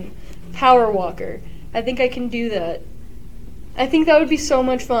champion power walker. I think I can do that. I think that would be so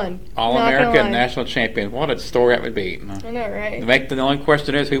much fun. Not gonna All-American lie. national champion. What a story that would be. I know, right? The only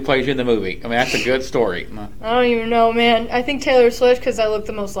question is who plays you in the movie. I mean, that's a good story. I don't even know, man. I think Taylor Swift because I look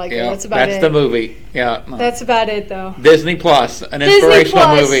the most like her. Yeah, That's about it. the movie. Yeah. That's about it, though. Disney Plus, an Disney inspirational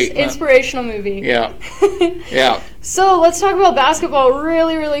Plus, movie. inspirational movie. Yeah. Yeah. So let's talk about basketball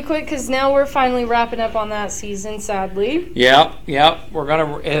really, really quick because now we're finally wrapping up on that season. Sadly, Yep. We're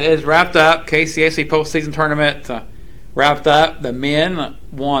gonna. It is wrapped up. KCAC postseason tournament wrapped up. The men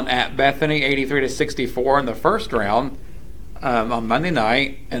won at Bethany, 83-64 in the first round on Monday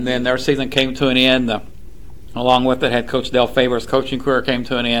night, and then their season came to an end. Along with it, head coach Del Faber's coaching career came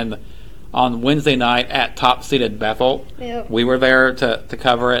to an end on Wednesday night at top-seeded Bethel. Yep. We were there to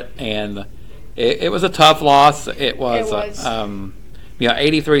cover it, and it was a tough loss. It was.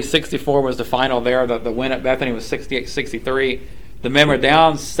 83-64 was the final there. The win at Bethany was 68-63. The men were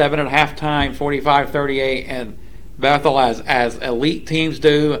down 7 at halftime, 45-38, and Bethel, as elite teams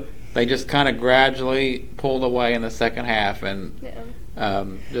do, they just kind of gradually pulled away in the second half, and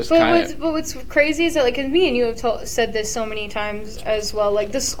just kind of. But what's crazy is that, like, and me and you have said this so many times as well.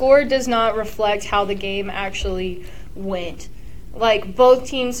 Like, the score does not reflect how the game actually went. Like, both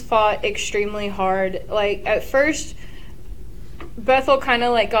teams fought extremely hard. Like, at first, Bethel kind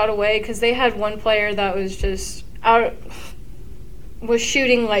of like got away because they had one player that was just was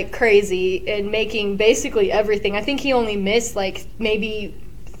shooting like crazy and making basically everything. I think he only missed like maybe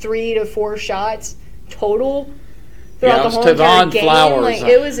 3 to 4 shots total throughout the whole entire game. Flowers. Like,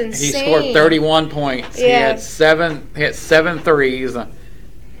 it was insane. He scored 31 points. Yeah. He had seven threes,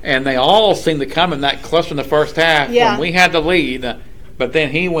 and they all seemed to come in that cluster in the first half Yeah. when we had the lead. But then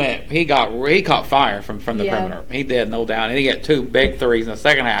he caught fire from the Yeah. perimeter. He did, no doubt. And he got 2 big threes in the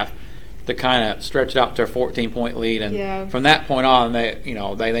second half to kind of stretch it out to a 14-point lead. And Yeah. from that point on,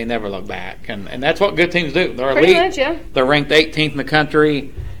 they never look back. And that's what good teams do. They're Pretty elite. much, yeah. They're ranked 18th in the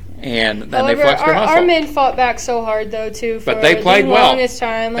country, and then However, they flex their muscle. our men fought back so hard though too. For But they played the well. longest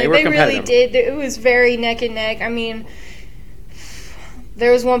time. Like, They were they really competitive. did. It was very neck and neck. I mean,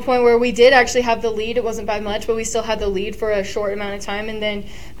 there was one point where we did actually have the lead. It wasn't by much, but we still had the lead for a short amount of time, and then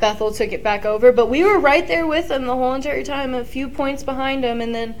Bethel took it back over. But we were right there with them the whole entire time, a few points behind them,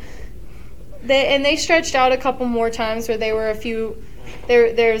 and then they stretched out a couple more times where they were a few.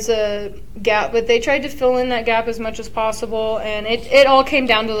 There's a gap, but they tried to fill in that gap as much as possible, and it all came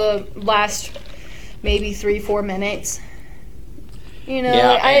down to the last maybe 3-4 minutes.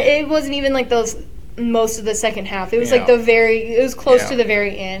 Yeah, It wasn't even like those most of the second half. It was like Yeah. it was close Yeah. to the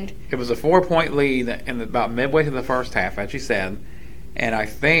very end. It was a 4-point lead in about midway through the first half, as you said. And I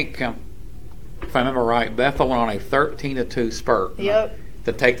think, if I remember right, Bethel went on a 13-2 spurt Yep.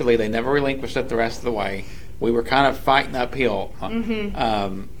 to take the lead. They never relinquished it the rest of the way. We were kind of fighting uphill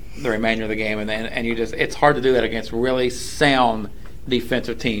the remainder of the game, and it's hard to do that against really sound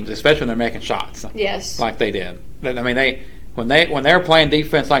defensive teams, especially when they're making shots Yes. like they did. I mean, when they're playing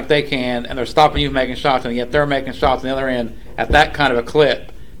defense like they can, and they're stopping you from making shots, and yet they're making shots on the other end at that kind of a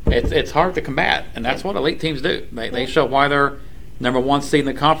clip, it's hard to combat, and that's what elite teams do. They show why they're number 1 seed in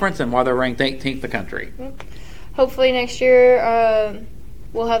the conference and why they're ranked 18th in the country. Hopefully next year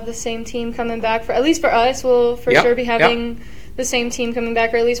we'll have the same team coming back. At least for us, we'll for Yep, sure be yep. having the same team coming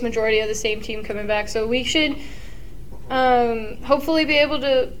back, or at least majority of the same team coming back. So we should hopefully be able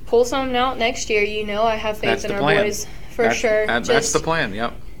to pull something out next year. I have faith That's in the our plan. boys for sure. That's the plan.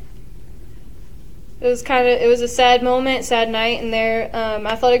 Yep. It was a sad moment, sad night, and their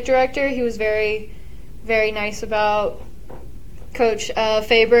athletic director, he was very, very nice about Coach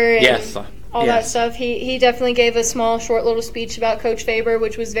Faber and Yes. all that Yes. stuff. He definitely gave a small, short little speech about Coach Faber,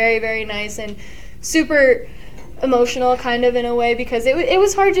 which was very, very nice and super emotional, kind of in a way, because it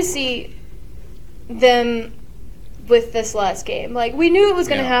was hard to see them with this last game. Like, we knew it was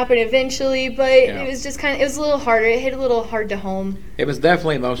going to Yeah. happen eventually, but Yeah. it was just it was a little harder. It hit a little hard to home. It was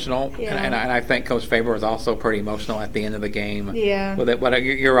definitely emotional, Yeah. and I think Coach Faber was also pretty emotional at the end of the game. Yeah. But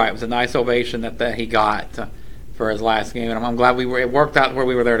you're right. It was a nice ovation that he got for his last game, and I'm glad it worked out where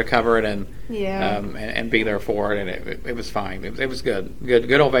we were there to cover it and Yeah. and be there for it, and it was fine. It was good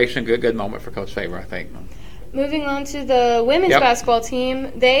ovation, good moment for Coach Faber, I think. Moving on to the women's Yep. basketball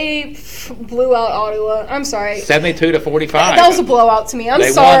team, they blew out Ottawa. I'm sorry. 72-45. That was a blowout to me. I'm They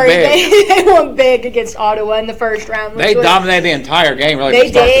won sorry. big. They won big against Ottawa in the first round. which They was- dominated the entire game, really, They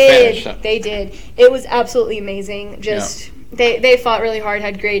from start to did. finish. They did. It was absolutely amazing. Just they fought really hard,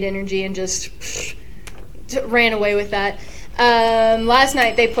 had great energy, and just ran away with that. Last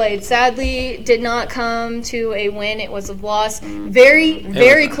night they played. Sadly, did not come to a win. It was a loss. Very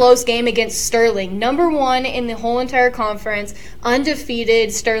was- close game against Sterling, number 1 in the whole entire conference,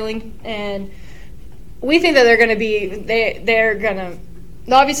 undefeated Sterling, and we think that they're going to be. They're going to.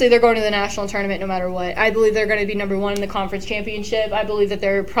 Obviously, they're going to the national tournament no matter what. I believe they're going to be number 1 in the conference championship. I believe that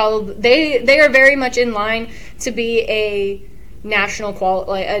they're probably they are very much in line to be a national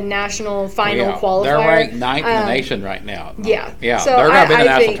final Yeah, qualifier. They're ranked 9th in the Um, nation right now. Yeah, Yeah, So they're going to be in the I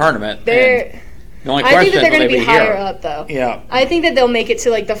national think tournament. They're. and the only I question think that they're is, will going to they be higher here? up, though. Yeah. I think that they'll make it to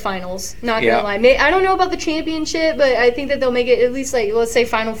like the finals. Not Yeah. gonna lie, I don't know about the championship, but I think that they'll make it at least like let's say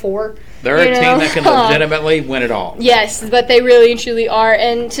Final Four. They're a you team know? that can legitimately win it all. Yes, but they really and truly are.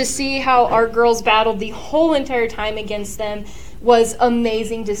 And to see how our girls battled the whole entire time against them was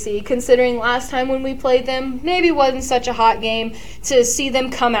amazing to see, considering last time when we played them, maybe wasn't such a hot game. To see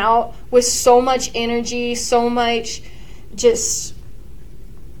them come out with so much energy, so much just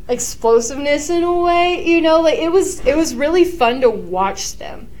explosiveness in a way, like it was really fun to watch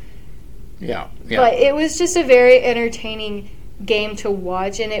them. Yeah. But it was just a very entertaining game to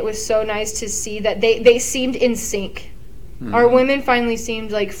watch, and it was so nice to see that they seemed in sync. Mhm. Our women finally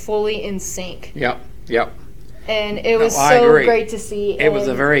seemed like fully in sync, Yep. and it was I so agree. great to see. It was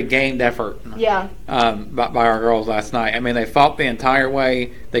a and- very gamed effort yeah, by our girls last night. I mean, they fought the entire way.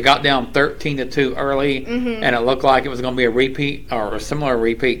 They got down 13-2 early, Mhm. and it looked like it was going to be a repeat or a similar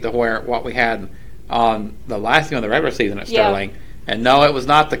repeat to what we had on the last game of the regular season at Yeah. Sterling. And no, it was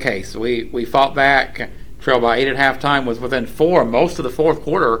not the case. We fought back. Trailed by 8 at halftime, was within 4 most of the fourth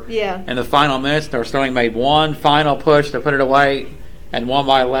quarter. Yeah. In the final minutes, Sterling made one final push to put it away and won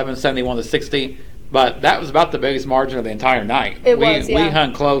by 11, 71-60. But that was about the biggest margin of the entire night. We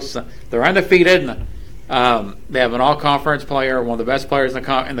hung close. They're undefeated. They have an all-conference player, one of the best players in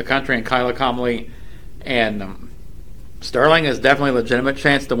the country, in Kyla Comley. And Sterling is definitely a legitimate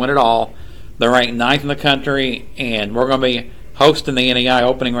chance to win it all. They're ranked 9th in the country, and we're going to be hosting the NEI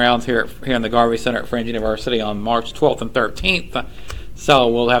opening rounds here in the Garvey Center at Friends University on March 12th and 13th. So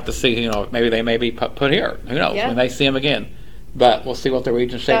we'll have to see, maybe they may be put here. Who knows? Yeah. When they see them again. But we'll see what the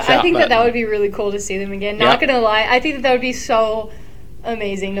region shakes out. I think that would be really cool to see them again. Not gonna lie, I think that would be so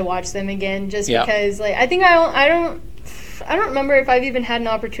amazing to watch them again. Just because, I think I don't remember if I've even had an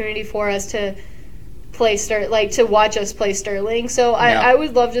opportunity for us to play to watch us play Sterling. So I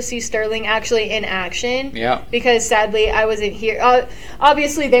would love to see Sterling actually in action. Yeah. Because sadly I wasn't here.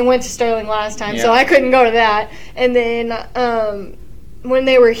 Obviously they went to Sterling last time, so Yeah. I couldn't go to that. And then when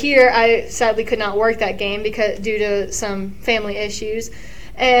they were here, I sadly could not work that game due to some family issues,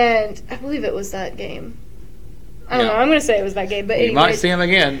 and I believe it was that game. I don't know. I'm going to say it was that game, but you might anyways, see them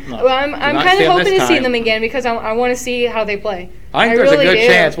again. well, I'm kind of hoping to see them again because I want to see how they play. I think there's really a good do.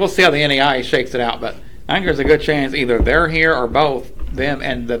 chance. We'll see how the NEI shakes it out, but I think there's a good chance either they're here or both, them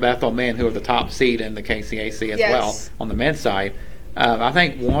and the Bethel men, who are the top seed in the KCAC as well on the men's side. I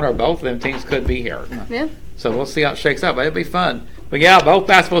think one or both of them teams could be here. Yeah. So we'll see how it shakes out, but it'll be fun. But yeah, both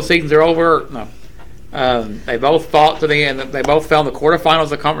basketball seasons are over. They both fought to the end. They both fell in the quarterfinals of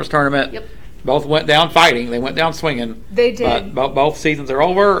the conference tournament. Yep. Both went down fighting. They went down swinging. They did. But both seasons are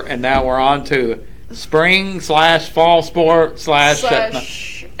over, and now we're on to spring/fall sport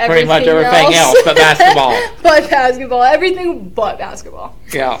pretty much everything else but basketball. But basketball. Everything but basketball.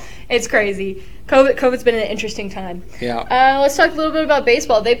 Yeah. It's crazy. COVID's been an interesting time. Yeah. Let's talk a little bit about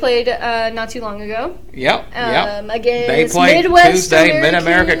baseball. They played not too long ago. Yep. Against They played Midwest Tuesday,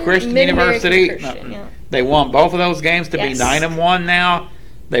 Mid-America Christian University. Christian, yeah. They won both of those games to be Yes. 9-1 now.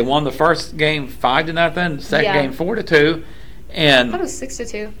 They won the first game 5-0, second Yeah. game 4-2, and That was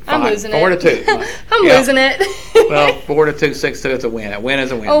 6-2. I'm Five- losing it. 4-2. I'm Yeah. losing it. well 4-2, 6-2. It's a win. A win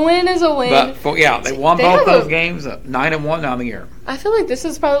is a win. A win is a win. But they won They both have those a- games 9-1 on the year. I feel like this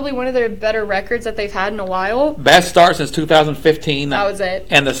is probably one of their better records that they've had in a while. Best start since 2015. That was it.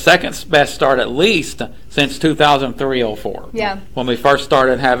 And the second best start at least since 2003-04. Yeah. When we first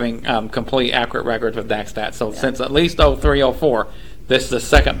started having complete accurate records with DaxStat. So since at least 03-04, this is the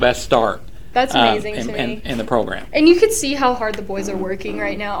second best start. That's amazing to me. In the program. And you can see how hard the boys are working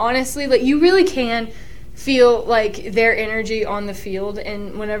right now. Honestly, like you really can feel like their energy on the field,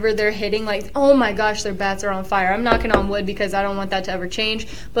 and whenever they're hitting, like, oh my gosh, their bats are on fire. I'm knocking on wood because I don't want that to ever change.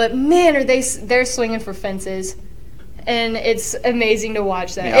 But man, they're swinging for fences. And it's amazing to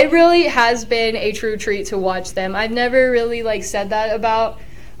watch that. Yeah. It really has been a true treat to watch them. I've never really like said that about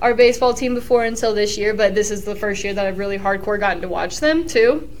our baseball team before until this year, but this is the first year that I've really hardcore gotten to watch them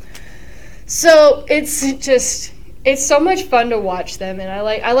too. So it's so much fun to watch them, and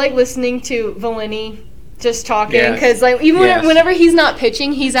I like listening to Valeni just talking, because like even whenever he's not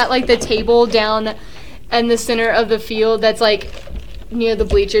pitching, he's at like the table down in the center of the field that's like near the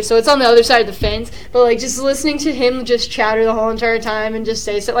bleachers, so it's on the other side of the fence. But like just listening to him just chatter the whole entire time and just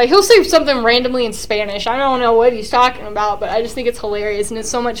say so, like he'll say something randomly in Spanish. I don't know what he's talking about, but I just think it's hilarious and it's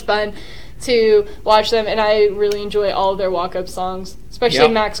so much fun to watch them. And I really enjoy all of their walk-up songs, especially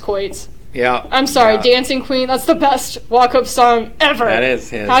Max Coit's. Yeah. I'm sorry, Dancing Queen, that's the best walk-up song ever. That is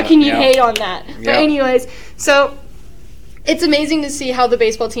his. How can you hate on that? But anyways, so it's amazing to see how the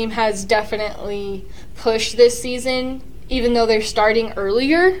baseball team has definitely pushed this season, even though they're starting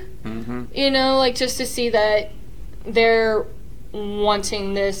earlier. Mm-hmm. You know, like just to see that they're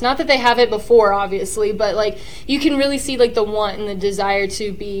wanting this. Not that they have it before, obviously, but like you can really see like the want and the desire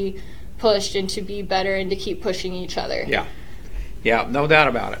to be pushed and to be better and to keep pushing each other. Yeah. Yeah, no doubt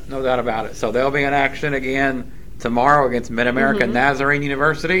about it. No doubt about it. So they'll be in action again tomorrow against Mid-America Nazarene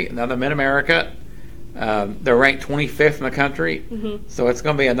University, another Mid-America. They're ranked 25th in the country, so it's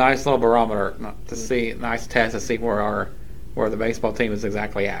going to be a nice little barometer to see, nice test to see where the baseball team is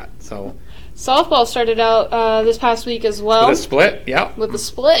exactly at. So softball started out this past week as well. With a split, yep. With a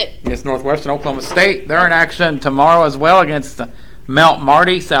split. Against Northwestern Oklahoma State. They're in action tomorrow as well against Mount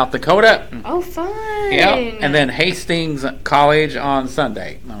Marty, South Dakota. Oh, fun. Yep. And then Hastings College on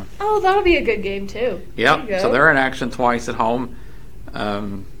Sunday. Oh, that'll be a good game, too. Yep. So they're in action twice at home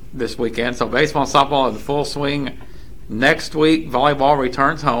this weekend. So baseball and softball is in full swing. Next week, volleyball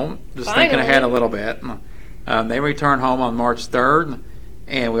returns home. Just thinking ahead a little bit. They return home on March 3rd.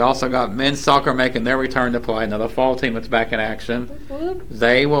 And we also got men's soccer making their return to play. Another fall team that's back in action.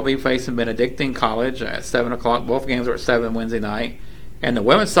 They will be facing Benedictine College at 7 o'clock. Both games are at 7 Wednesday night. And the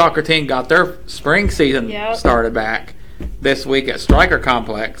women's soccer team got their spring season started back this week at Stryker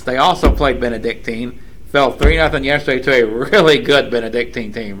Complex. They also played Benedictine. Fell 3-0 yesterday to a really good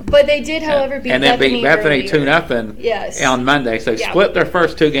Benedictine team. But they did, however, beat and then beat Bethany 2-0 on Monday. So they split their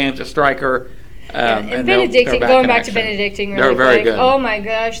first two games at Stryker. And Benedictine, going back to Benedictine really they're very quick. good. Oh my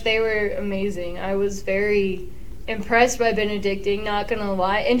gosh, they were amazing. I was very impressed by Benedictine, not gonna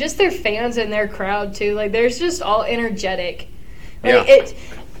lie. And just their fans and their crowd too. Like they're just all energetic. Like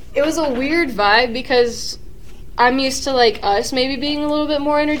it was a weird vibe because I'm used to like us maybe being a little bit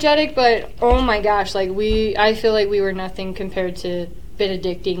more energetic, but oh my gosh, like I feel like we were nothing compared to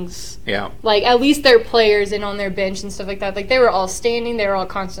Benedictines. Yeah. Like at least their players and on their bench and stuff like that. Like they were all standing, they were all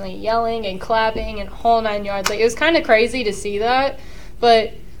constantly yelling and clapping and whole 9 yards. Like it was kind of crazy to see that,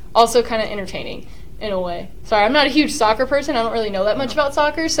 but also kind of entertaining in a way. Sorry, I'm not a huge soccer person. I don't really know that much about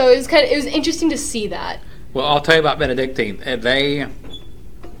soccer, so it was interesting to see that. Well, I'll tell you about Benedictine.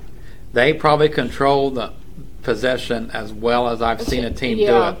 They probably control the possession as well as I've seen a team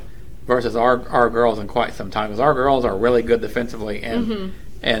do it. Versus our girls in quite some time, because our girls are really good defensively, and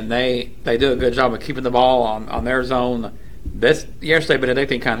they do a good job of keeping the ball on their zone. Yesterday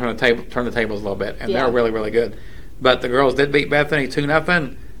Benedictine kind of turned the tables a little bit, and they're really, really good. But the girls did beat Bethany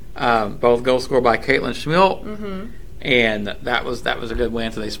 2-0. Both goals scored by Caitlin Schmidt, and that was a good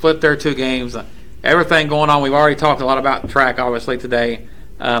win. So they split their two games. Everything going on. We've already talked a lot about track, obviously today,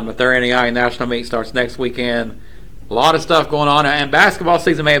 but their NEI national meet starts next weekend. A lot of stuff going on, and basketball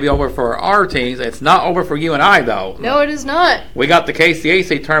season may be over for our teams. It's not over for you and I, though. No, it is not. We got the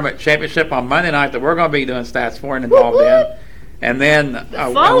KCAC Tournament Championship on Monday night that we're going to be doing stats for and involved in. And then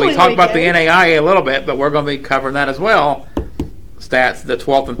we talked about the NAIA a little bit, but we're going to be covering that as well. Stats the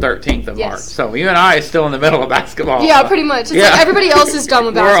 12th and 13th of March. So you and I are still in the middle of basketball. Yeah, pretty much. It's like everybody else is done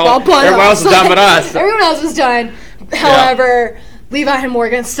with basketball. Everyone else is done but us. Everyone else is done. However, Levi and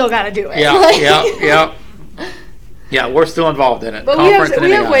Morgan still got to do it. Yeah, we're still involved in it. But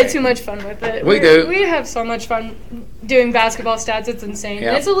we have way too much fun with it. We do. We have so much fun doing basketball stats. It's insane.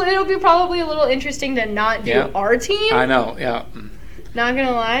 Yeah. It'll be probably a little interesting to not do our team. I know, yeah. Not going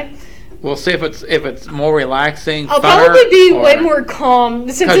to lie. We'll see if it's more relaxing. I'll funner, probably be or- way more calm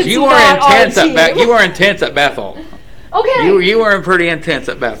since Because it's you were not our intense team. you were intense at Bethel. Okay. You were pretty intense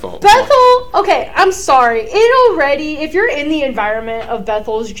at Bethel. Bethel, okay, I'm sorry. If you're in the environment of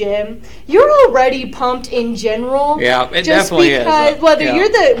Bethel's gym, you're already pumped in general. Yeah, it just definitely because is.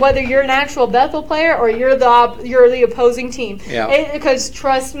 Whether you're an actual Bethel player or you're the opposing team. Yeah. Because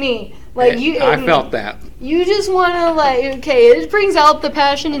trust me, like I felt that. You just want to it brings out the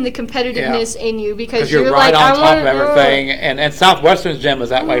passion and the competitiveness in you because you're like, right on I top wanna, of everything, and Southwestern's gym was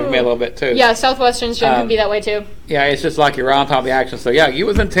that way for me a little bit too. Yeah, Southwestern's gym can be that way too. Yeah, it's just like you're right on top of the action. So yeah, you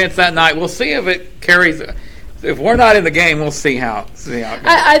was intense that night. We'll see if it carries. If we're not in the game, we'll see how. It goes.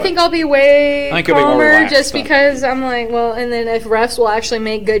 I think I'll be way I think you'll be more calmer relaxed, just so. because I'm like, well, and then if refs will actually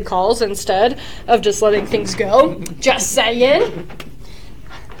make good calls instead of just letting things go. Just saying.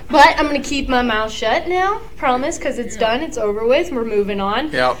 But I'm going to keep my mouth shut now, promise, because it's done, it's over with, we're moving on.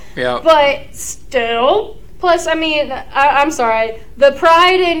 Yep. But still, plus, I mean, I'm sorry, the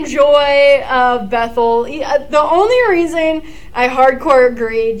pride and joy of Bethel, the only reason I hardcore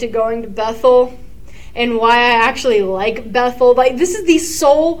agreed to going to Bethel and why I actually like Bethel, like, this is the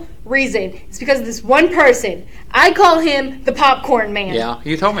sole reason. It's because of this one person. I call him the Popcorn Man. Yeah,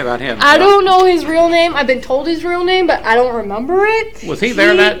 you told me about him. I don't know his real name. I've been told his real name, but I don't remember it. Was he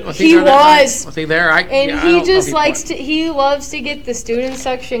there? He was. Was he there? He loves to get the student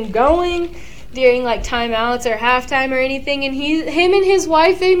section going during like timeouts or halftime or anything. And him and his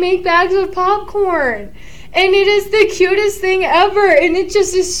wife, they make bags of popcorn. And it is the cutest thing ever. And it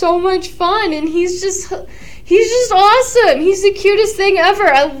just is so much fun. And he's just awesome. He's the cutest thing ever.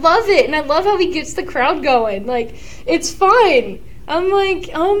 I love it. And I love how he gets the crowd going. Like, it's fun. I'm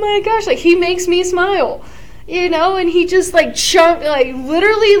like, oh my gosh. Like, he makes me smile. You know, and he just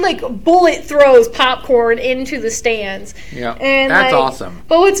literally bullet throws popcorn into the stands. Yeah, and that's awesome.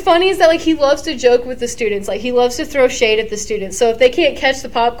 But what's funny is that like he loves to joke with the students. Like he loves to throw shade at the students. So if they can't catch the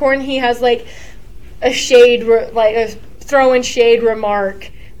popcorn, he has like a shade, like a throwing shade remark.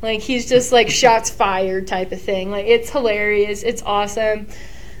 Like he's just like shots fired type of thing. Like it's hilarious. It's awesome.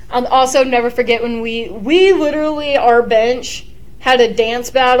 I'll also never forget when we literally, our bench had a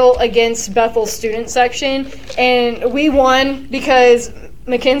dance battle against Bethel's student section, and we won because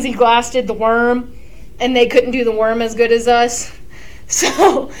Mackenzie Glass did the worm, and they couldn't do the worm as good as us.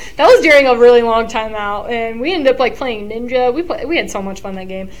 So that was during a really long time out, and we ended up like playing Ninja. We had so much fun that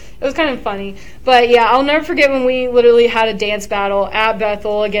game. It was kind of funny. But yeah, I'll never forget when we literally had a dance battle at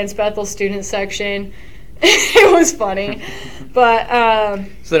Bethel against Bethel's student section. It was funny. But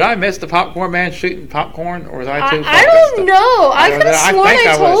so did I miss the Popcorn Man shooting popcorn, or was I too? I don't know. I could have sworn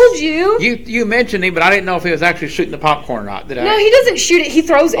I told you. You mentioned him, but I didn't know if he was actually shooting the popcorn or not. Did I? No, he doesn't shoot it. He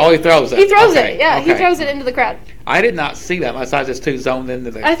throws it. Oh, he throws it. He throws it. Yeah, he throws it into the crowd. I did not see that unless I was just too zoned into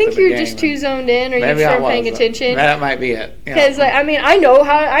the. I think you're game. just too zoned in, or you Maybe weren't paying attention. That might be it. Because I mean, I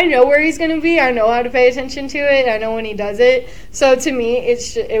know where he's going to be. I know how to pay attention to it. I know when he does it. So to me,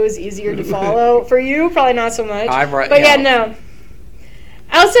 it was easier to follow. For you, probably not so much. No.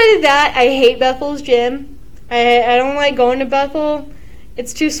 Outside of that, I hate Bethel's gym. I don't like going to Bethel.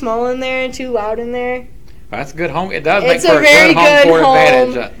 It's too small in there and too loud in there. That's a good home. It does It's make for a very good home court home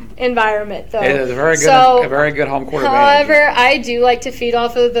advantage. environment, though. It is a very good home court advantage. However, I do like to feed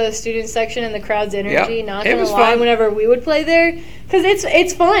off of the student section and the crowd's energy. Yep. Not It gonna was lie, fun. whenever we would play there, because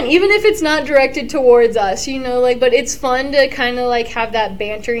it's fun, even if it's not directed towards us, you know. Like, but it's fun to kind of like have that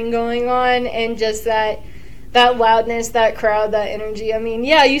bantering going on and just that loudness, that crowd, that energy. I mean,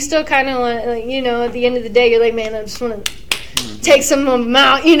 yeah, you still kind of like, you know, at the end of the day, you're like, man, I just want to take some of them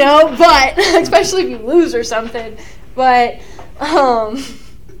out, you know. But especially if you lose or something. But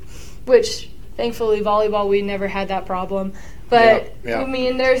which thankfully volleyball we never had that problem. But Yeah. I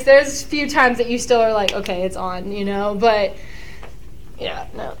mean, there's a few times that you still are like, okay, it's on, you know. But yeah,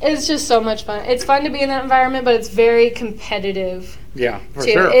 no, it's just so much fun. It's fun to be in that environment, but it's very competitive. Yeah, for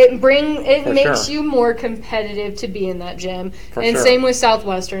Too. sure. It For makes sure. you more competitive to be in that gym. For and sure. same with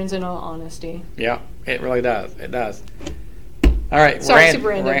Southwesterns, in all honesty. Yeah, it really does. It does. All right, Sorry, super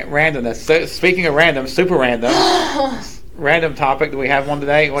random. Randomness. So, speaking of random, super random. Random topic. Do we have one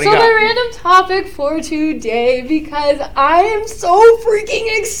today? What do So you got? my random topic for today, because I am so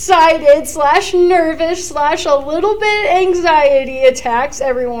freaking excited / nervous / a little bit anxiety attacks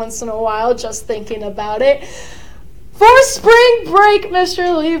every once in a while just thinking about it. For spring break,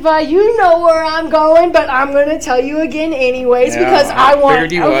 Mr. Levi, you know where I'm going, but I'm going to tell you again anyways, Yeah, because I I want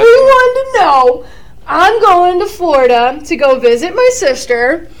figured you everyone would. to know I'm going to Florida to go visit my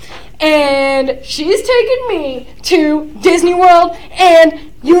sister, and she's taking me to Disney World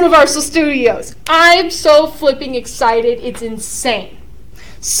and Universal Studios. I'm so flipping excited. It's insane.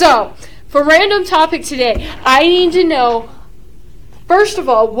 So, for random topic today, I need to know, first of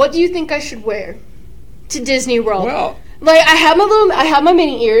all, what do you think I should wear to Disney World? Well, Like I have my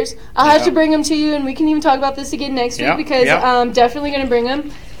mini ears. I'll have Yeah. to bring them to you, and we can even talk about this again next Yeah, week because yeah. I'm definitely gonna bring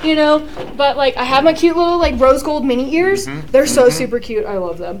them. You know, but like I have my cute little like rose gold mini ears. They're so super cute. I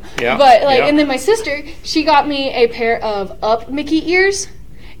love them. Yeah, But like, yeah. and then my sister, she got me a pair of Up Mickey ears.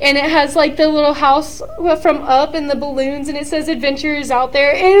 And it has like the little house from Up and the balloons, and it says "Adventure is out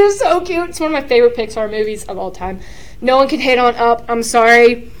there." It is so cute. It's one of my favorite Pixar movies of all time. No one can hate on Up. I'm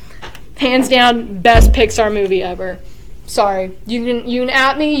sorry. Hands down, best Pixar movie ever. Sorry. You can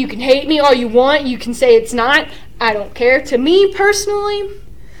at me. You can hate me all you want. You can say it's not. I don't care. To me personally,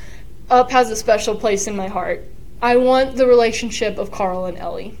 Up has a special place in my heart. I want the relationship of Carl and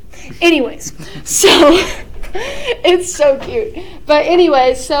Ellie. Anyways, so it's so cute. But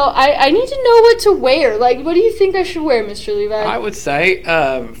anyways, so I need to know what to wear. Like, what do you think I should wear, Mr. Levi? I would say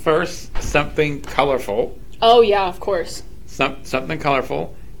first something colorful. Oh yeah, of course. Something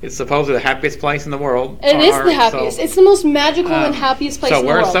colorful. It's supposedly the happiest place in the world. It is Or- the happiest. so- It's the most magical and happiest place So in the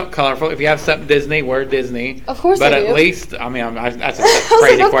wear world. something colorful. If you have something Disney, wear Disney. Of course but I at do. least, I mean, that's a like,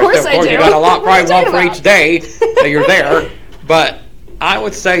 crazy of question. course I Of course, do. you got a lot, What are you probably one talking for about? each day that you're there. But I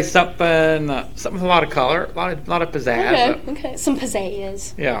would say something with a lot of color, a lot of pizzazz. Okay. Some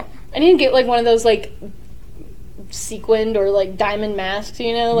pizzazz. Yeah. I need to get like one of those like sequined or like diamond masks,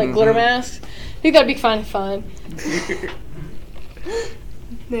 you know, like glitter masks. I think that'd be fun.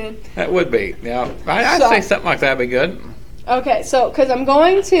 Man. That would be. Yeah. I'd So- say something like that would be good. Okay, so because I'm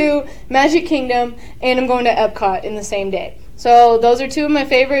going to Magic Kingdom and I'm going to Epcot in the same day. So those are two of my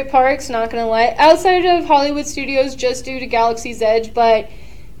favorite parks, not going to lie. Outside of Hollywood Studios, just due to Galaxy's Edge, but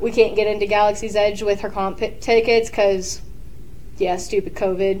we can't get into Galaxy's Edge with her comp tickets because, yeah, stupid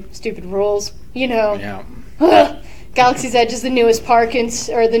COVID, stupid rules, you know. Yeah. Galaxy's Edge is the newest park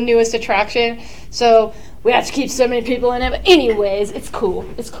or the newest attraction, so we have to keep so many people in it. But anyways, it's cool.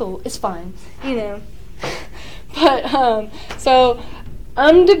 It's fine, you know. But so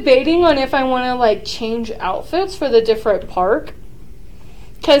I'm debating on if I want to like change outfits for the different park.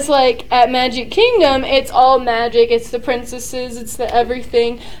 Cause like at Magic Kingdom, it's all magic. It's the princesses. It's the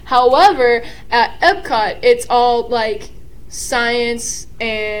everything. However, at Epcot, it's all like science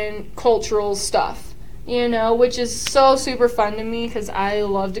and cultural stuff. You know, which is so super fun to me because I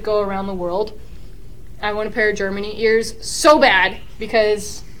love to go around the world. I want a pair of Germany ears so bad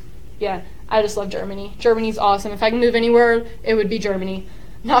because, yeah, I just love Germany. Germany's awesome. If I can move anywhere, it would be Germany.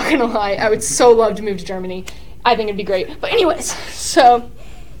 Not gonna lie, I would so love to move to Germany. I think it'd be great. But anyways, so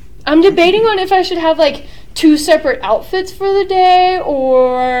I'm debating on if I should have like 2 separate outfits for the day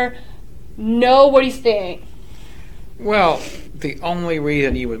or no. What do you think? Well, the only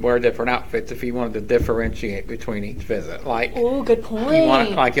reason you would wear different outfits if you wanted to differentiate between each visit. Like, Oh, good point. you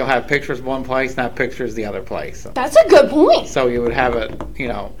want, like you'll have pictures one place and have pictures the other place. That's a good point. So you would have it,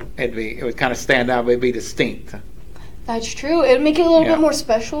 it would kind of stand out, but it'd be distinct. That's true. It would make it a little Yeah. bit more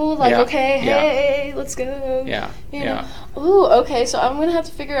special. Like, Yeah. okay, Yeah. hey, let's go. Yeah. You Yeah. know? Ooh, okay. So I'm gonna have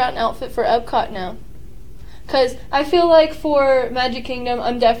to figure out an outfit for Epcot now. Cause I feel like for Magic Kingdom,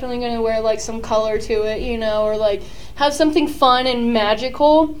 I'm definitely gonna wear like some color to it, you know, or like have something fun and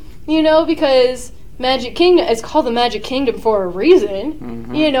magical, you know, because Magic Kingdom, it's called the Magic Kingdom for a reason,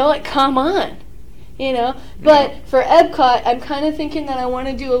 you know, like come on, you know. But for Epcot, I'm kind of thinking that I want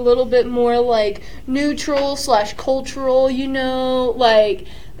to do a little bit more like neutral / cultural, you know, like.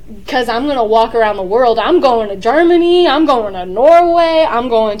 Because I'm going to walk around the world. I'm going to Germany. I'm going to Norway. I'm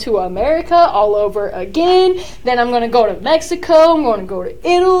going to America all over again. Then I'm going to go to Mexico. I'm going to go to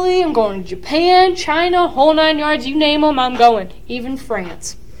Italy. I'm going to Japan, China, whole 9 yards. You name them, I'm going. Even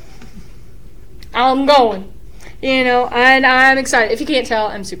France. I'm going. You know, and I'm excited. If you can't tell,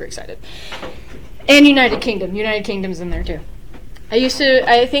 I'm super excited. And United Kingdom. United Kingdom's in there too. I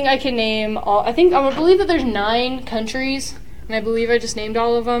think I can name all. I believe that there's 9 countries. And I believe I just named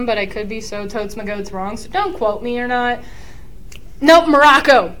all of them, but I could be so totes my goats wrong, so don't quote me or not. Nope,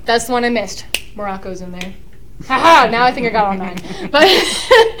 Morocco. That's the one I missed. Morocco's in there. Haha, now I think I got all 9. But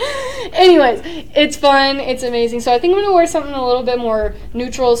anyways, it's fun, it's amazing. So I think I'm going to wear something a little bit more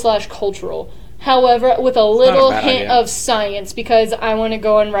neutral / cultural. However, with a little bad hint idea. of science, because I want to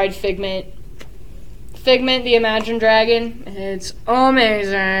go and ride Figment. Figment, the Imagine Dragon. It's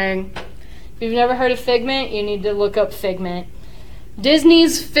amazing. If you've never heard of Figment, you need to look up Figment.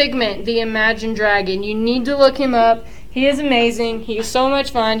 Disney's Figment, the Imagine Dragon. You need to look him up. He is amazing. He is so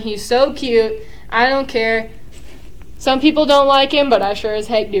much fun. He's so cute. I don't care. Some people don't like him, but I sure as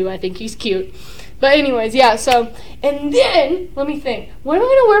heck do. I think he's cute. But anyways, yeah, so, and then, let me think. What am I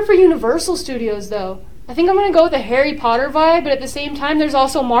going to wear for Universal Studios, though? I think I'm going to go with a Harry Potter vibe, but at the same time, there's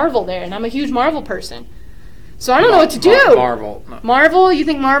also Marvel there, and I'm a huge Marvel person. So I don't know what to do. Marvel. No. Marvel? You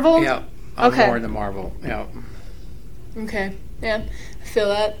think Marvel? Yeah. I'm Okay. more into Marvel. Yeah. Okay. Yeah. I feel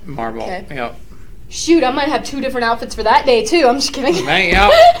that. Marvel. Okay. Yeah. Shoot, I might have 2 different outfits for that day, too. I'm just kidding. Man, yeah.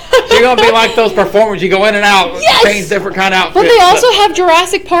 You're going to be like those performers. You go in and out, Yes! change different kind of outfits. But they also have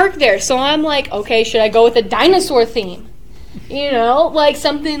Jurassic Park there, so I'm like, okay, should I go with a dinosaur theme? You know, like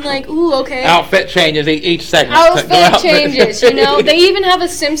something like, ooh, okay. Outfit changes each segment. Outfit changes, you know. They even have a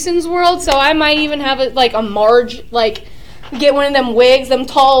Simpsons world, so I might even have a Marge, like, get one of them wigs, them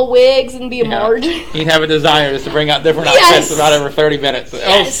tall wigs, and be a Marge. You'd have a designer just to bring out different Yes! outfits about every 30 minutes. Oh,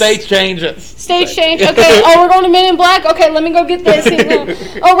 Yes. stage changes. Stage change. Okay. Oh, we're going to Men in Black. Okay, let me go get this. You know.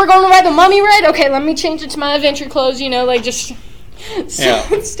 Oh, we're going to ride the Mummy Ride. Okay, let me change it to my adventure clothes. You know, like just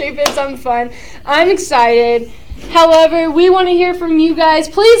stupid, something fun. I'm excited. However, we want to hear from you guys.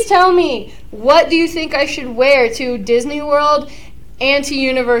 Please tell me, what do you think I should wear to Disney World and to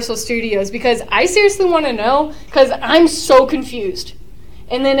Universal Studios? Because I seriously want to know, because I'm so confused.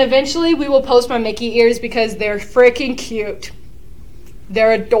 And then eventually we will post my Mickey ears because they're freaking cute.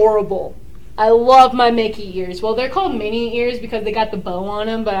 They're adorable. I love my Mickey ears. Well, they're called Minnie ears because they got the bow on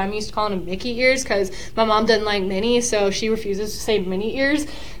them, but I'm used to calling them Mickey ears because my mom doesn't like Minnie, so she refuses to say Minnie ears.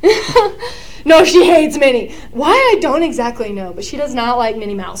 No, she hates Minnie. Why, I don't exactly know, but she does not like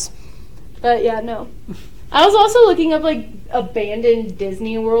Minnie Mouse. But yeah, no. I was also looking up like abandoned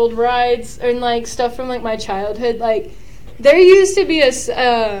Disney World rides and like stuff from like my childhood. Like there used to be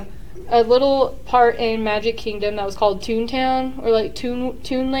a little part in Magic Kingdom that was called Toontown or like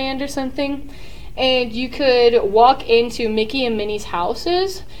Toonland or something. And you could walk into Mickey and Minnie's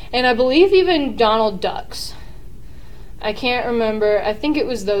houses and I believe even Donald Duck's. I can't remember. I think it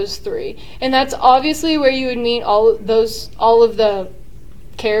was those 3. And that's obviously where you would meet all of the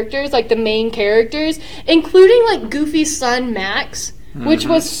characters, like the main characters, including like Goofy's son Max, which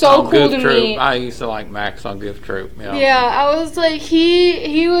was so cool to me. I used to like Max on Goof Troop. Yeah, I was like,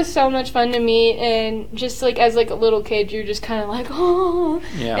 he was so much fun to meet, and just like as like a little kid, you're just kind of like, oh.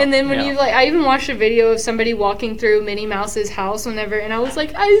 Yeah, And then when yeah. you like, I even watched a video of somebody walking through Minnie Mouse's house whenever, and I was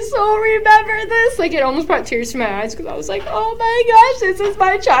like, I so remember this. Like it almost brought tears to my eyes because I was like, oh my gosh, this is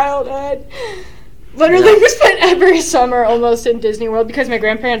my childhood. Literally, we spent every summer almost in Disney World because my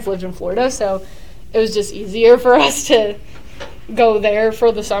grandparents lived in Florida, so it was just easier for us to go there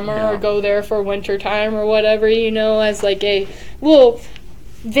for the summer or go there for winter time or whatever, you know, as like a little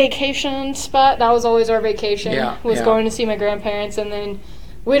vacation spot. That was always our vacation, going to see my grandparents, and then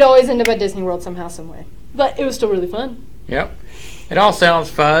we'd always end up at Disney World somehow, some way. But it was still really fun. Yep. It all sounds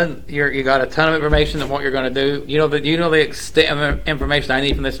fun. You got a ton of information on what you're going to do. You know the extent of information I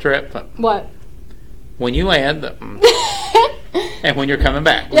need from this trip. What? When you land, and when you're coming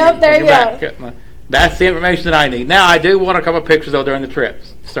back. Yep, there you go. That's the information that I need. Now, I do want a couple of pictures, though, during the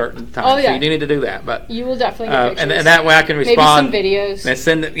trips, certain times. Oh, yeah. So you do need to do that. But You will definitely get pictures. and that way I can respond. Maybe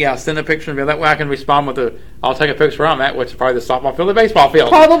some videos. And send a picture of me. That way I can respond with I'll take a picture where I'm at, which is probably the softball field, the baseball field.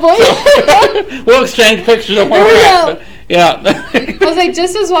 Probably. So, we'll exchange pictures of where we're at. Yeah. I was like,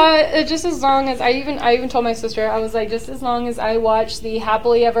 just as long as I even told my sister, I was like, just as long as I watch the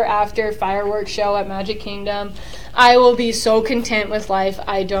Happily Ever After fireworks show at Magic Kingdom, I will be so content with life.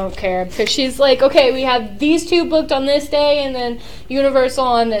 I don't care. Because she's like, okay, we have these 2 booked on this day and then Universal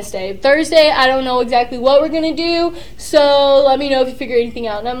on this day. Thursday, I don't know exactly what we're going to do, so let me know if you figure anything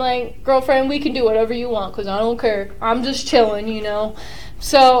out. And I'm like, girlfriend, we can do whatever you want because I don't care. I'm just chilling, you know.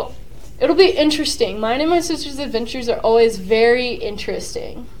 So it'll be interesting. Mine and my sister's adventures are always very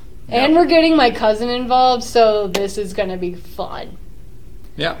interesting. Yep. And we're getting my cousin involved, so this is going to be fun.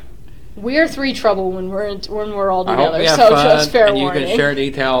 Yeah. We are 3 trouble when we're all I hope together, you have so fun, just fair and you warning. can share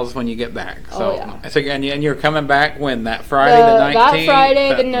details when you get back. So, Oh, yeah. So and you're coming back when? That Friday the 19th? That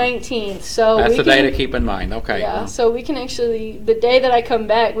Friday the 19th. So That's we the can, day to keep in mind. Okay. Yeah, so we can actually, the day that I come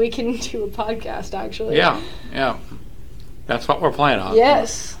back, we can do a podcast, actually. Yeah. That's what we're planning on.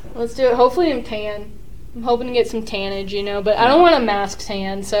 Yes. Let's do it. Hopefully I'm tan. I'm hoping to get some tannage, you know, but I don't want a mask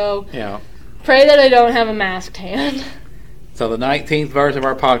tan, so Yeah. pray that I don't have a mask tan. So the 19th version of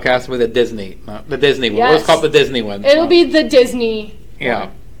our podcast will be the Disney one. Yes. Let's call it the Disney one. It'll be the Disney Yeah.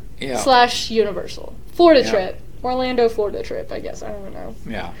 / Universal. Florida Yeah. trip. Orlando, Florida trip, I guess. I don't know.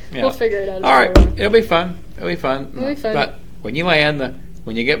 Yeah. We'll figure it out. All right. Everyone. It'll be fun. It'll be fun. But when you land,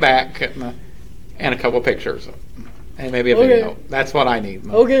 when you get back, and a couple of pictures. And maybe a video. That's what I need.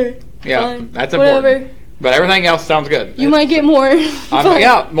 Okay. Yeah. Fine. That's Whatever. important. But everything else sounds good. You might get more.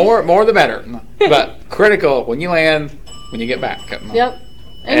 Yeah, more the better. But critical when you land, when you get back. Yep.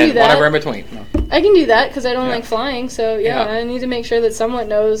 I can And do that. whatever in between. I can do that because I don't Yeah. like flying. So, yeah, Yeah. I need to make sure that someone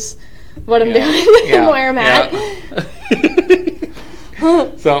knows what I'm Yeah. doing Yeah. and where I'm at.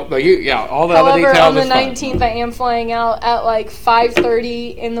 So, but all the other However, details on the is fun. 19th, I am flying out at like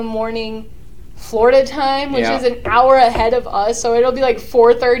 5:30 in the morning, Florida time, which Yeah. is an hour ahead of us. So it'll be like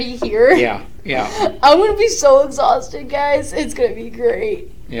 4:30 here. Yeah, yeah, I'm gonna be so exhausted, guys. It's gonna be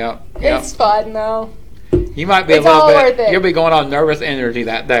great. yeah, yeah. It's fun though. You might be it's a little all bit. worth it. You'll be going on nervous energy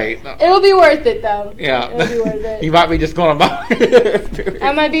that day. It'll be worth it though. Yeah, It'll be worth it. you might be just going about.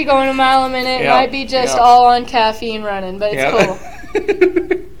 I might be going a mile a minute. Yeah, Might be just yeah. all on caffeine running, but it's cool.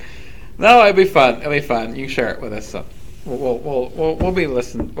 No, it'll be fun. It'll be fun. You can share it with us. So we'll be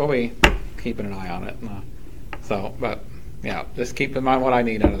listening. We'll be keeping an eye on it. So, but yeah, just keep in mind what I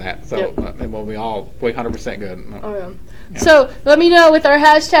need out of that. So, Yep. and we'll be 100% good. Oh, yeah. So let me know with our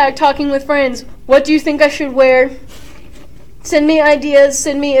hashtag Talking with Friends. What do you think I should wear? Send me ideas.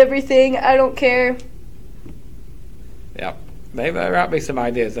 Send me everything. I don't care. Yeah, there might be some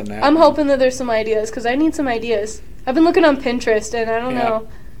ideas in that. I'm hoping that there's some ideas because I need some ideas. I've been looking on Pinterest and I don't know.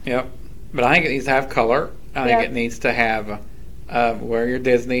 Yep. But I think it needs to have color. I think Yeah. it needs to have where your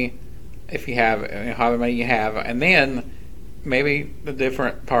Disney, if you have, however many you have, and then maybe the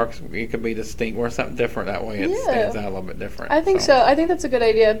different parks, it could be distinct, or something different. That way it Yeah. stands out a little bit different. I think so. I think that's a good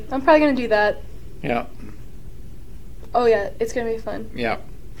idea. I'm probably going to do that. Yeah. Oh, yeah. It's going to be fun. Yeah.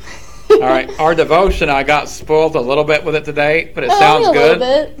 All right. Our devotion, I got spoiled a little bit with it today, but it Oh, sounds only a good.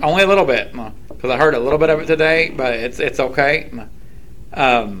 little bit. Only a little bit. Because I heard a little bit of it today, but it's okay.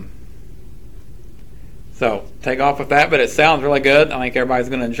 So take off with that, but it sounds really good. I think everybody's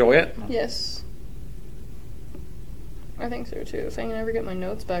going to enjoy it. Yes. I think so, too. If I can ever get my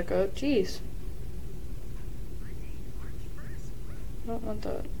notes back up. Jeez. I don't want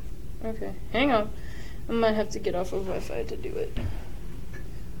that. Okay. Hang on. I might have to get off of Wi-Fi to do it.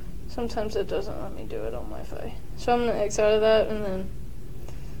 Sometimes it doesn't let me do it on Wi-Fi. So I'm going to exit out of that and then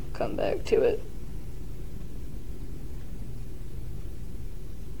come back to it.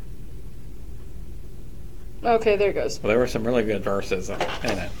 Okay, there it goes. Well, there were some really good verses in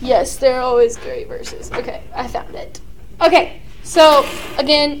it. Yes, they're always great verses. Okay, I found it. Okay, so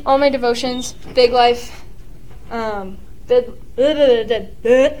again, all my devotions, Big Life,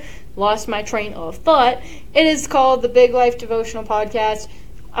 lost my train of thought. It is called the Big Life Devotional Podcast.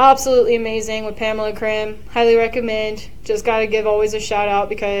 Absolutely amazing with Pamela Krim. Highly recommend. Just gotta give always a shout out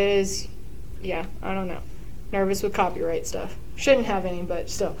because, yeah, I don't know. Nervous with copyright stuff. Shouldn't have any,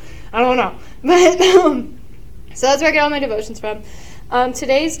 but still, I don't know. But so that's where I get all my devotions from.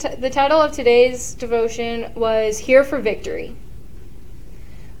 The title of today's devotion was "Here for Victory."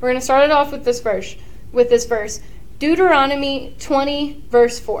 We're going to start it off with this verse, Deuteronomy 20,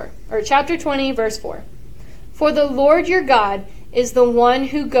 verse 4, or chapter 20, verse 4. For the Lord your God is the one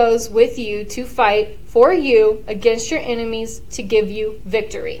who goes with you to fight for you against your enemies to give you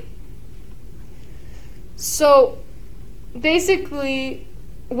victory. So, basically,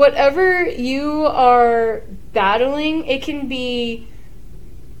 whatever you are battling, it can be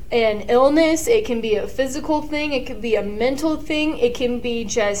an illness, it can be a physical thing, it can be a mental thing, it can be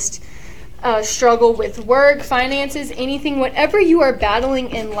just a struggle with work, finances, anything, whatever you are battling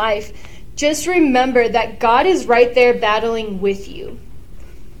in life, just remember that God is right there battling with you.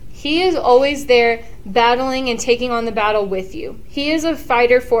 He is always there battling and taking on the battle with you. He is a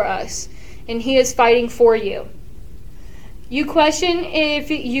fighter for us, and He is fighting for you. You question if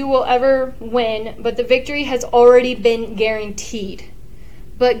you will ever win, but the victory has already been guaranteed.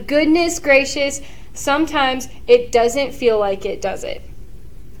 But goodness gracious, sometimes it doesn't feel like it, does it?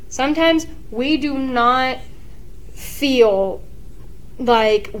 Sometimes we do not feel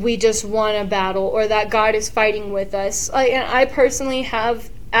like we just won a battle or that God is fighting with us. And I personally have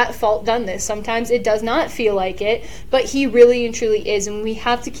at fault done this. Sometimes it does not feel like it, but He really and truly is. And we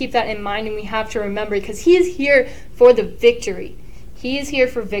have to keep that in mind and we have to remember because He is here for the victory. He is here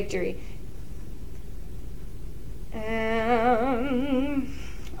for victory.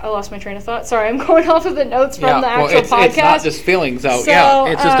 I lost my train of thought. Sorry, I'm going off of the notes from the actual podcast. It's not just feelings, though. So, yeah,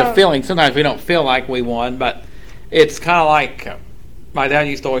 it's just a feeling. Sometimes we don't feel like we won, but it's kind of like my dad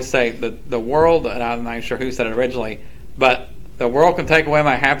used to always say that the world, and I'm not sure who said it originally, but the world can take away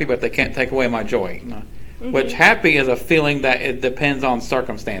my happy, but they can't take away my joy. Mm-hmm. Which happy is a feeling that it depends on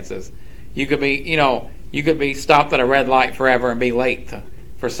circumstances. You could be stopped at a red light forever and be late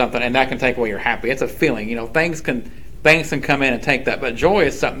for something, and that can take away your happy. It's a feeling. Things can come in and take that, but joy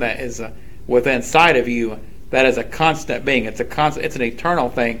is something that is within inside of you that is a constant being. It's an eternal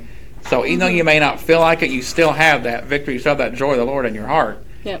thing. So even though you may not feel like it, you still have that victory. You still have that joy of the Lord in your heart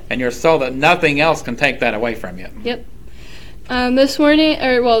and your soul that nothing else can take that away from you. Yep. This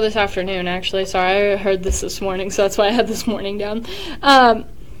afternoon, actually. Sorry, I heard this morning, so that's why I had this morning down.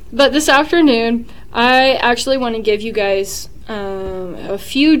 But this afternoon, I actually want to give you guys a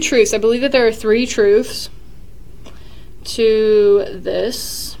few truths. I believe that there are 3 truths to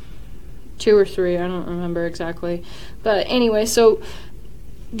this. 2 or 3, I don't remember exactly. But anyway, so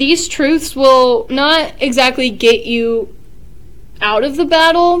these truths will not exactly get you out of the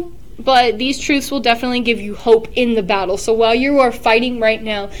battle, but these truths will definitely give you hope in the battle. So while you are fighting right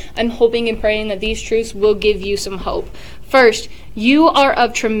now, I'm hoping and praying that these truths will give you some hope. First, you are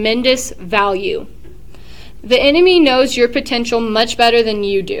of tremendous value. The enemy knows your potential much better than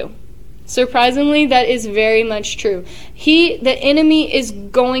you do. Surprisingly, that is very much true. The enemy is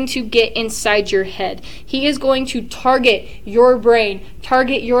going to get inside your head. He is going to target your brain,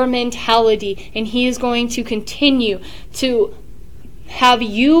 target your mentality, and he is going to continue to have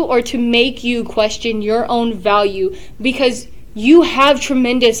you or to make you question your own value, because you have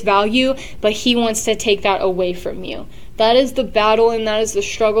tremendous value, but he wants to take that away from you. That is the battle, and that is the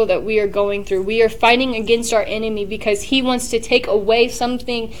struggle that we are going through. We are fighting against our enemy because he wants to take away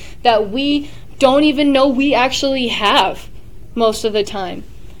something that we don't even know we actually have most of the time.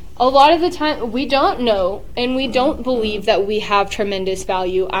 A lot of the time, we don't know, and we don't believe that we have tremendous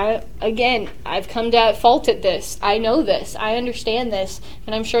value. I've come to fault at this. I know this. I understand this,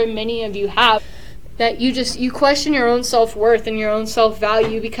 and I'm sure many of you have. That you question your own self-worth and your own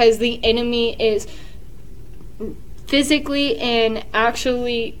self-value because the enemy is physically and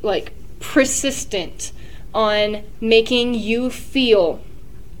actually persistent on making you feel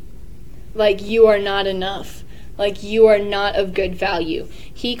like you are not enough, like you are not of good value.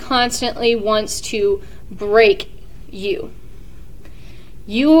 He constantly wants to break you.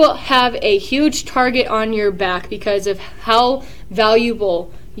 You have a huge target on your back because of how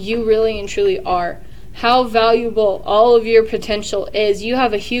valuable you really and truly are. How valuable all of your potential is. You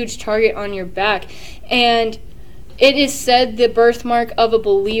have a huge target on your back. And it is said the birthmark of a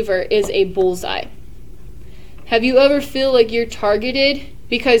believer is a bullseye. Have you ever feel like you're targeted?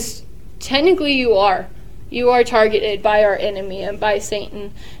 Because technically you are. You are targeted by our enemy and by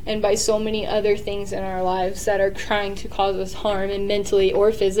Satan and by so many other things in our lives that are trying to cause us harm, and mentally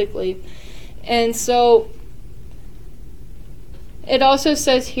or physically. And so it also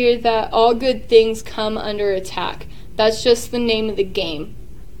says here that all good things come under attack. That's just the name of the game.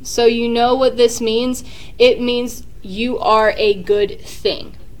 So you know what this means? It means you are a good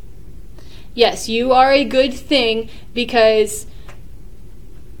thing. Yes, you are a good thing, because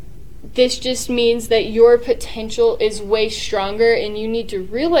this just means that your potential is way stronger, and you need to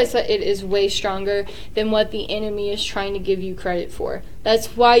realize that it is way stronger than what the enemy is trying to give you credit for.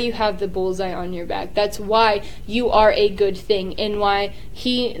 That's why you have the bullseye on your back. That's why you are a good thing, and why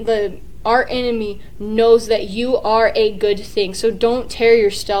our enemy knows that you are a good thing. So don't tear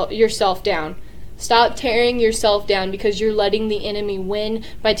yourself down. Stop tearing yourself down, because you're letting the enemy win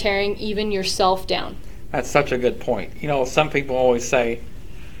by tearing even yourself down. That's such a good point. Some people always say,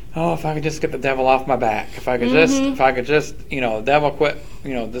 oh, if I could just get the devil off my back. If I could just, devil quit,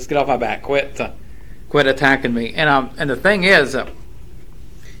 just get off my back. Quit attacking me. And the thing is,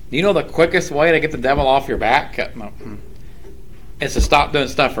 the quickest way to get the devil off your back is to stop doing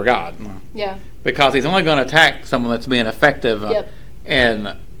stuff for God. Yeah. Because he's only going to attack someone that's being effective.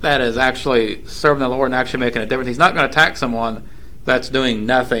 And that is actually serving the Lord and actually making a difference. He's not going to attack someone that's doing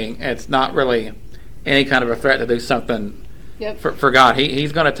nothing. It's not really any kind of a threat to do something for God.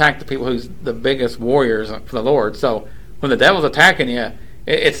 He's going to attack the people who's the biggest warriors for the Lord. So when the devil's attacking you,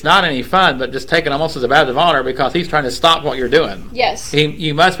 it's not any fun, but just take it almost as a badge of honor, because he's trying to stop what you're doing. Yes.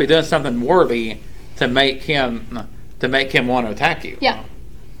 You must be doing something worthy to make him want to attack you. Yeah.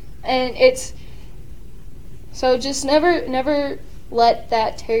 And it's so just never let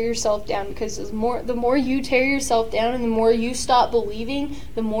that tear yourself down, because the more you tear yourself down and the more you stop believing,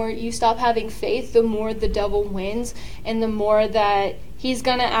 the more you stop having faith, the more the devil wins, and the more that he's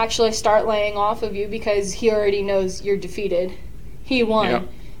going to actually start laying off of you, because he already knows you're defeated. He won. Yep.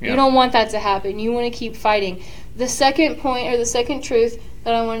 You don't want that to happen. You want to keep fighting. The second point, or the second truth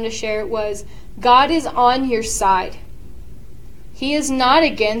that I wanted to share, was God is on your side. He is not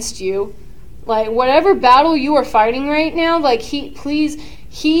against you. Whatever battle you are fighting right now,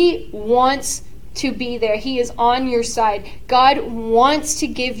 he wants to be there. He is on your side. God wants to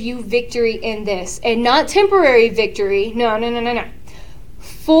give you victory in this, and not temporary victory. No.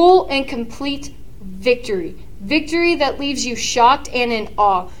 Full and complete victory. Victory that leaves you shocked and in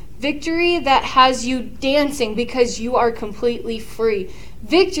awe. Victory that has you dancing because you are completely free.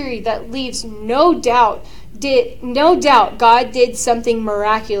 Victory that leaves no doubt God did something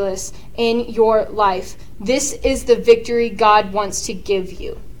miraculous in your life. This is the victory God wants to give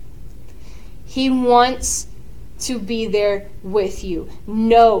you. He wants to be there with you.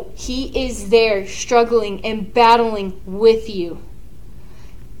 No, he is there struggling and battling with you.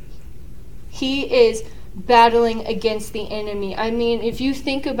 He is battling against the enemy. I mean, if you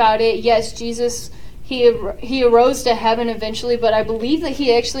think about it, yes, Jesus, he arose to heaven eventually, but I believe that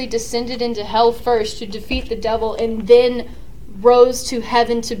he actually descended into hell first to defeat the devil, and then rose to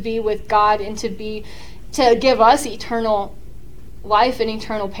heaven to be with God and to give us eternal life and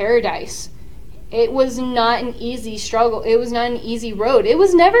eternal paradise. It was not an easy struggle. It was not an easy road. It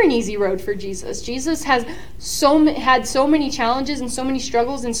was never an easy road for Jesus. Jesus had so many challenges and so many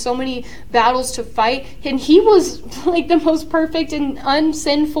struggles and so many battles to fight. And he was like the most perfect and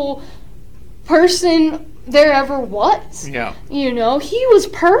unsinful person there ever was. Yeah. You know, he was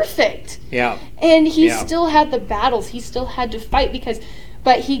perfect. Yeah. And he Yeah. still had the battles. He still had to fight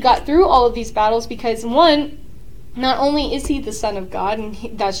but he got through all of these battles because, one, not only is he the Son of God, and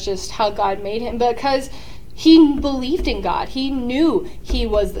that's just how God made him, but because he believed in God. He knew he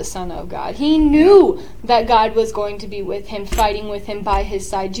was the Son of God. He knew that God was going to be with him, fighting with him by his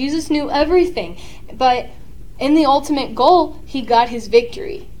side. Jesus knew everything. But in the ultimate goal, he got his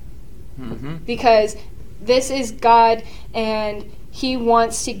victory. Mm-hmm. Because this is God, and he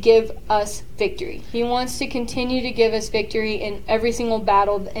wants to give us victory. He wants to continue to give us victory in every single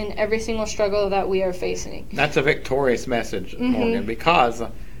battle, in every single struggle that we are facing. That's a victorious message, Mm-hmm. Morgan, because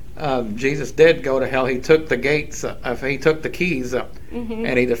Jesus did go to hell. He took the gates, he took the keys, Mm-hmm.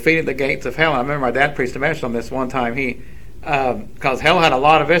 and he defeated the gates of hell. I remember my dad preached a message on this one time. Because hell had a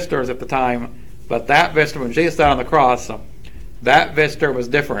lot of visitors at the time, but that visitor, when Jesus died on the cross, that visitor was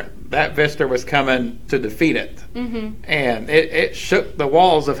different. That visitor was coming to defeat it. Mm-hmm. And it shook the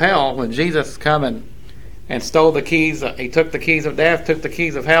walls of hell when Jesus come and stole the keys. He took the keys of death, took the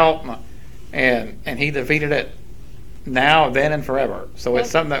keys of hell, and he defeated it now, then, and forever. So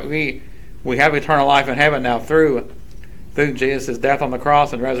it's something that we have eternal life in heaven now through Jesus' death on the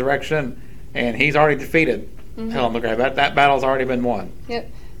cross and resurrection, and he's already defeated hell in the grave. That battle's already been won.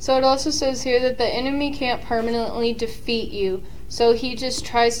 Yep. So it also says here that the enemy can't permanently defeat you, so he just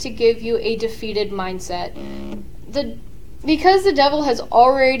tries to give you a defeated mindset. Because the devil has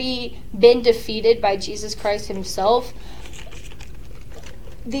already been defeated by Jesus Christ himself,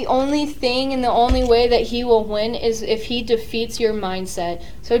 the only thing and the only way that he will win is if he defeats your mindset.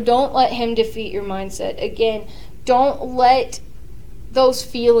 So don't let him defeat your mindset. Again, don't let those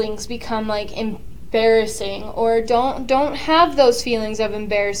feelings become like embarrassing, or don't have those feelings of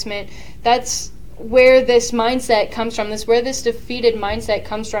embarrassment. That's where this mindset comes from. That's where this defeated mindset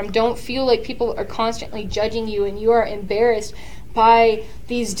comes from. Don't feel like people are constantly judging you and you are embarrassed by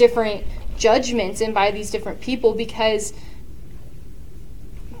these different judgments and by these different people, because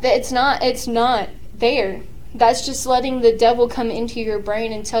it's not there. That's just letting the devil come into your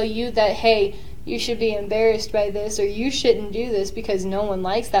brain and tell you that, hey, you should be embarrassed by this, or you shouldn't do this because no one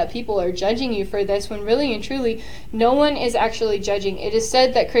likes that. People are judging you for this, when really and truly no one is actually judging. It is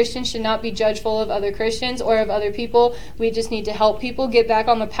said that Christians should not be judgeful of other Christians or of other people. We just need to help people get back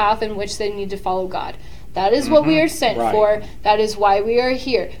on the path in which they need to follow God. That is what we are sent Right. for. That is why we are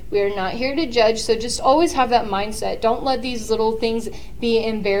here. We are not here to judge, so just always have that mindset. Don't let these little things be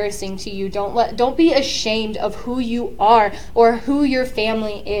embarrassing to you. Don't be ashamed of who you are or who your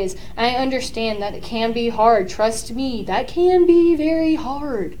family is. I understand that it can be hard. Trust me, that can be very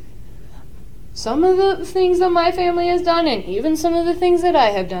hard. Some of the things that my family has done, and even some of the things that I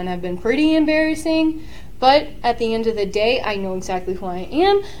have done, have been pretty embarrassing. But at the end of the day, I know exactly who I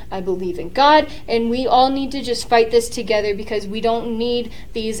am. I believe in God, and we all need to just fight this together, because we don't need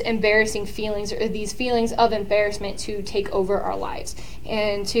these embarrassing feelings or these feelings of embarrassment to take over our lives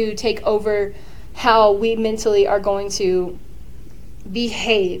and to take over how we mentally are going to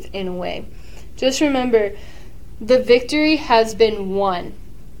behave in a way. Just remember, the victory has been won.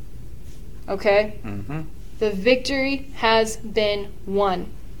 Okay? Mm-hmm. The victory has been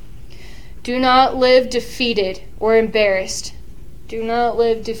won. Do not live defeated or embarrassed. Do not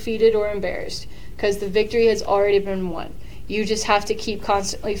live defeated or embarrassed, because the victory has already been won. You just have to keep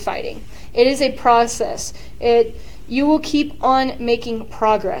constantly fighting. It is a process. You will keep on making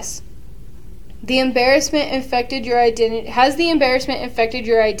progress. The embarrassment infected your identity. Has the embarrassment infected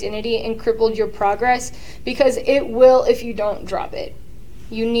your identity and crippled your progress? Because it will if you don't drop it.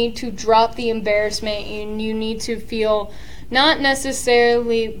 You need to drop the embarrassment, and you need to feel not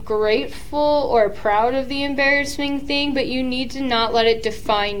necessarily grateful or proud of the embarrassing thing, but you need to not let it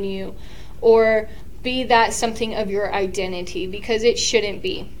define you or be that something of your identity, because it shouldn't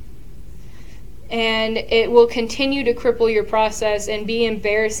be. And it will continue to cripple your process and be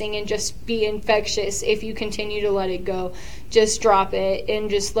embarrassing and just be infectious if you continue to let it go. just drop it and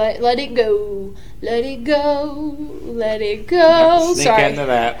just let it go. Let it go. Let it go. Sneak Sorry. into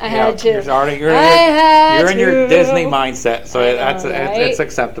that. I had to. You're in your to. Disney mindset, so I know, that's right? it's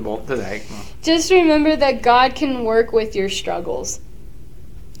acceptable today. Just remember that God can work with your struggles.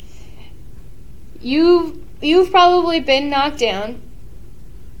 You've probably been knocked down.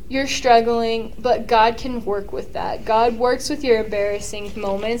 You're struggling, but God can work with that. God works with your embarrassing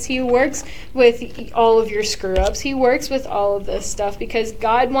moments. He works with all of your screw-ups. He works with all of this stuff because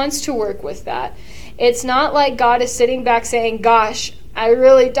God wants to work with that. It's not like God is sitting back saying, gosh, I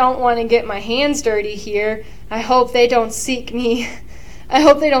really don't want to get my hands dirty here. I hope they don't seek me. I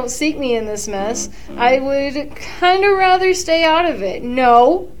hope they don't seek me in this mess. I would kind of rather stay out of it.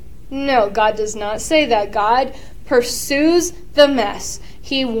 No, God does not say that. God pursues the mess.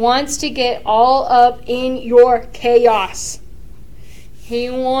 He wants to get all up in your chaos. He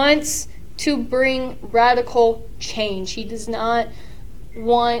wants to bring radical change. He does not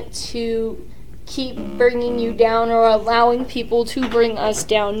want to keep bringing you down or allowing people to bring us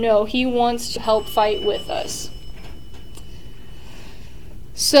down. No, he wants to help fight with us.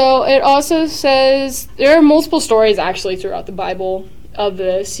 So it also says, there are multiple stories actually throughout the Bible of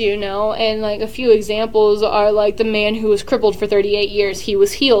this, and like a few examples are like the man who was crippled for 38 years, he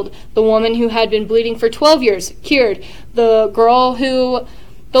was healed. The woman who had been bleeding for 12 years, cured. The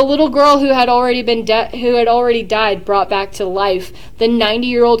little girl who had already died, brought back to life. The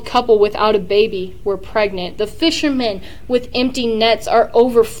 90-year-old couple without a baby were pregnant. The fishermen with empty nets are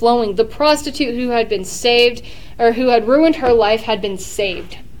overflowing. The prostitute who had been saved, or who had ruined her life, had been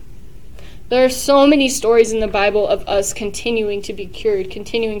saved. There are so many stories in the Bible of us continuing to be cured,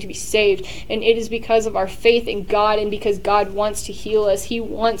 continuing to be saved, and it is because of our faith in God and because God wants to heal us. He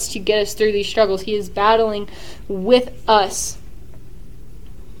wants to get us through these struggles. He is battling with us.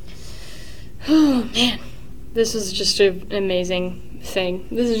 Oh, man. This is just an amazing thing.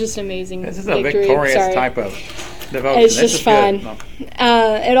 This is just amazing. This is a victory. victorious type of devotion. It's This just is fun. good.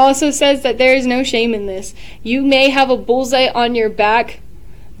 It also says that there is no shame in this. You may have a bullseye on your back,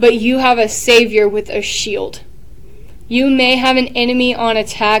 but you have a Savior with a shield. You may have an enemy on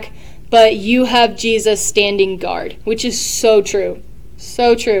attack, but you have Jesus standing guard, which is so true.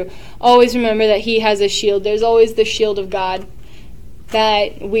 So true. Always remember that he has a shield. There's always the shield of God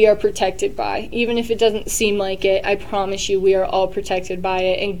that we are protected by. Even if it doesn't seem like it, I promise you we are all protected by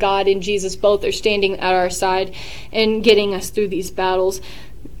it. And God and Jesus both are standing at our side and getting us through these battles.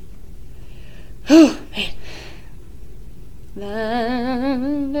 Oh, man.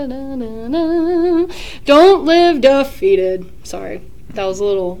 Don't live defeated. Sorry, that was a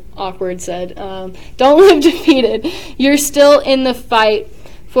little awkward said. Don't live defeated. You're still in the fight.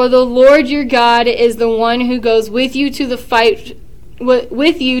 For the Lord your God is the one who goes with you to the fight,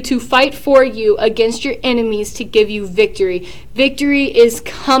 with you to fight for you against your enemies to give you victory. Victory is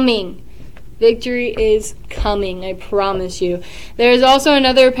coming. Victory is coming, I promise you. There is also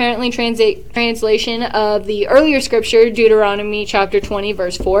another apparently translation of the earlier scripture, Deuteronomy chapter 20,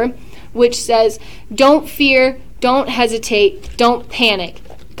 verse 4, which says, don't fear, don't hesitate, don't panic.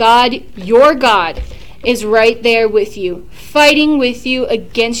 God, your God, is right there with you, fighting with you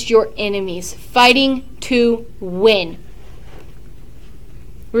against your enemies, fighting to win.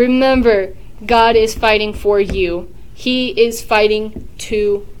 Remember, God is fighting for you. He is fighting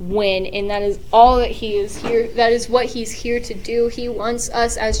to win, and that is all that he is here. That is what he's here to do. He wants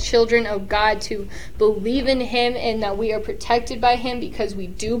us as children of God to believe in him and that we are protected by him because we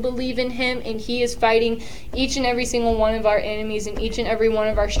do believe in him, and he is fighting each and every single one of our enemies and each and every one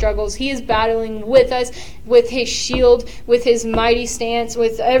of our struggles. He is battling with us, with his shield, with his mighty stance,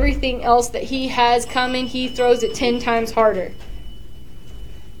 with everything else that he has coming. He throws it 10 times harder.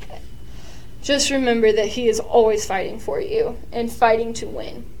 Just remember that he is always fighting for you and fighting to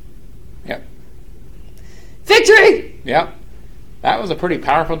win. Yep. Victory! Yep. That was a pretty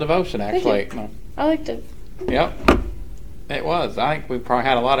powerful devotion, actually. I liked it. Yep. It was. I think we probably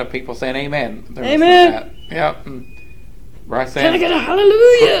had a lot of people saying amen. Amen. Yep. Bryce Can I saying, get a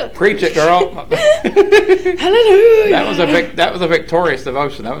hallelujah? preach it, girl. Hallelujah. That was a victorious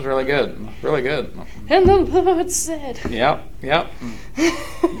devotion. That was really good. Really good. And the Lord said. Yep.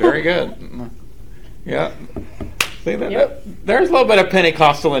 Very good. Yep. See that? Yep. There's a little bit of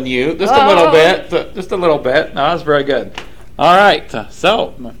Pentecostal in you, just a little bit. Just a little bit. No, that's very good. All right.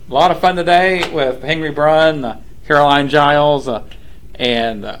 So a lot of fun today with Henry Brunn, Caroline Giles,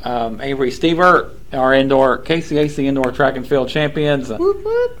 and Avery Stevert, our KCAC indoor track and field champions. Whoop,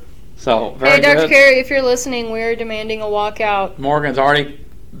 whoop. So very Hey, Dr. good. Carey, if you're listening, we're demanding a walkout. Morgan's already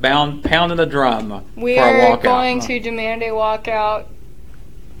pounding the drum We for a are walkout. going to demand a walkout.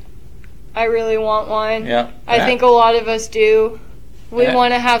 I really want one. Yeah. I think a lot of us do. We Yeah.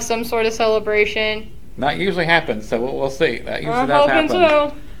 want to have some sort of celebration. That usually happens, so we'll see. That usually I'm does hoping happen.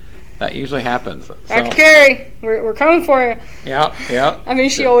 so. That usually happens. So, Dr. Carey, we're coming for you. yeah. I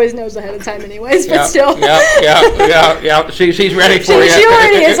mean, she always knows ahead of time anyways, but Yeah, still. yeah. She's ready for She you.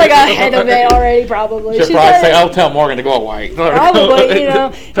 already is like ahead of it already, probably. She'll She's probably like- say, "Oh, tell Morgan to go away." Probably,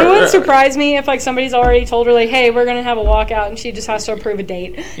 It wouldn't surprise me if like somebody's already told her like, "Hey, we're gonna have a walkout," and she just has to approve a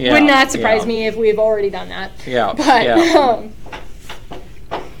date. Yeah, Would not surprise yeah. me if we've already done that. Yeah, But yeah.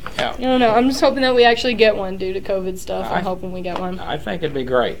 I don't know. I'm just hoping that we actually get one due to COVID stuff. I- I'm hoping we get one. I think it'd be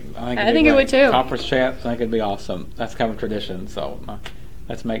great. I it'd be think it great. would too. Conference champs, I think it'd be awesome. That's kind of tradition, so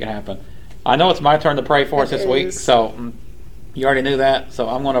let's make it happen. I know it's my turn to pray for us It this week, is. so you already knew that. So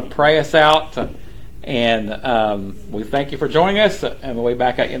I'm going to pray us out, and we thank you for joining us, and we'll be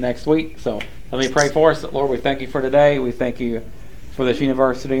back at you next week. So let me pray for us. Lord, we thank you for today. We thank you for this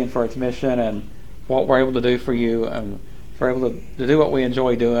university and for its mission and what we're able to do for you, and for able to do what we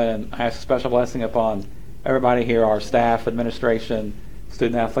enjoy doing. And I ask a special blessing upon everybody here, our staff, administration,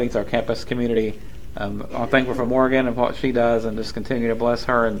 student athletes, our campus community. I'm thankful for Morgan and what she does, and just continue to bless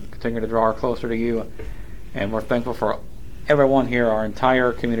her and continue to draw her closer to you. And we're thankful for everyone here, our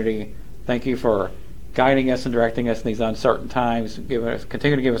entire community. Thank you for guiding us and directing us in these uncertain times.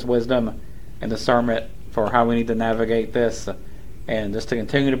 Continue to give us wisdom and discernment for how we need to navigate this, and just to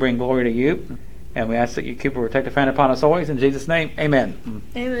continue to bring glory to you. And we ask that you keep a protective hand upon us always. In Jesus' name, amen.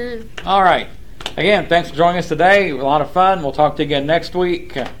 Amen. All right. Again, thanks for joining us today. A lot of fun. We'll talk to you again next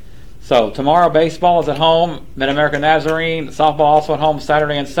week. So tomorrow, baseball is at home. Mid-American Nazarene. Softball also at home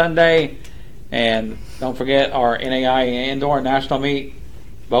Saturday and Sunday. And don't forget our NAI indoor national meet.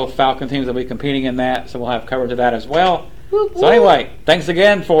 Both Falcon teams will be competing in that, so we'll have coverage of that as well. Whoop, So whoop. anyway, thanks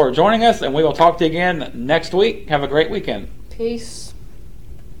again for joining us, and we will talk to you again next week. Have a great weekend. Peace.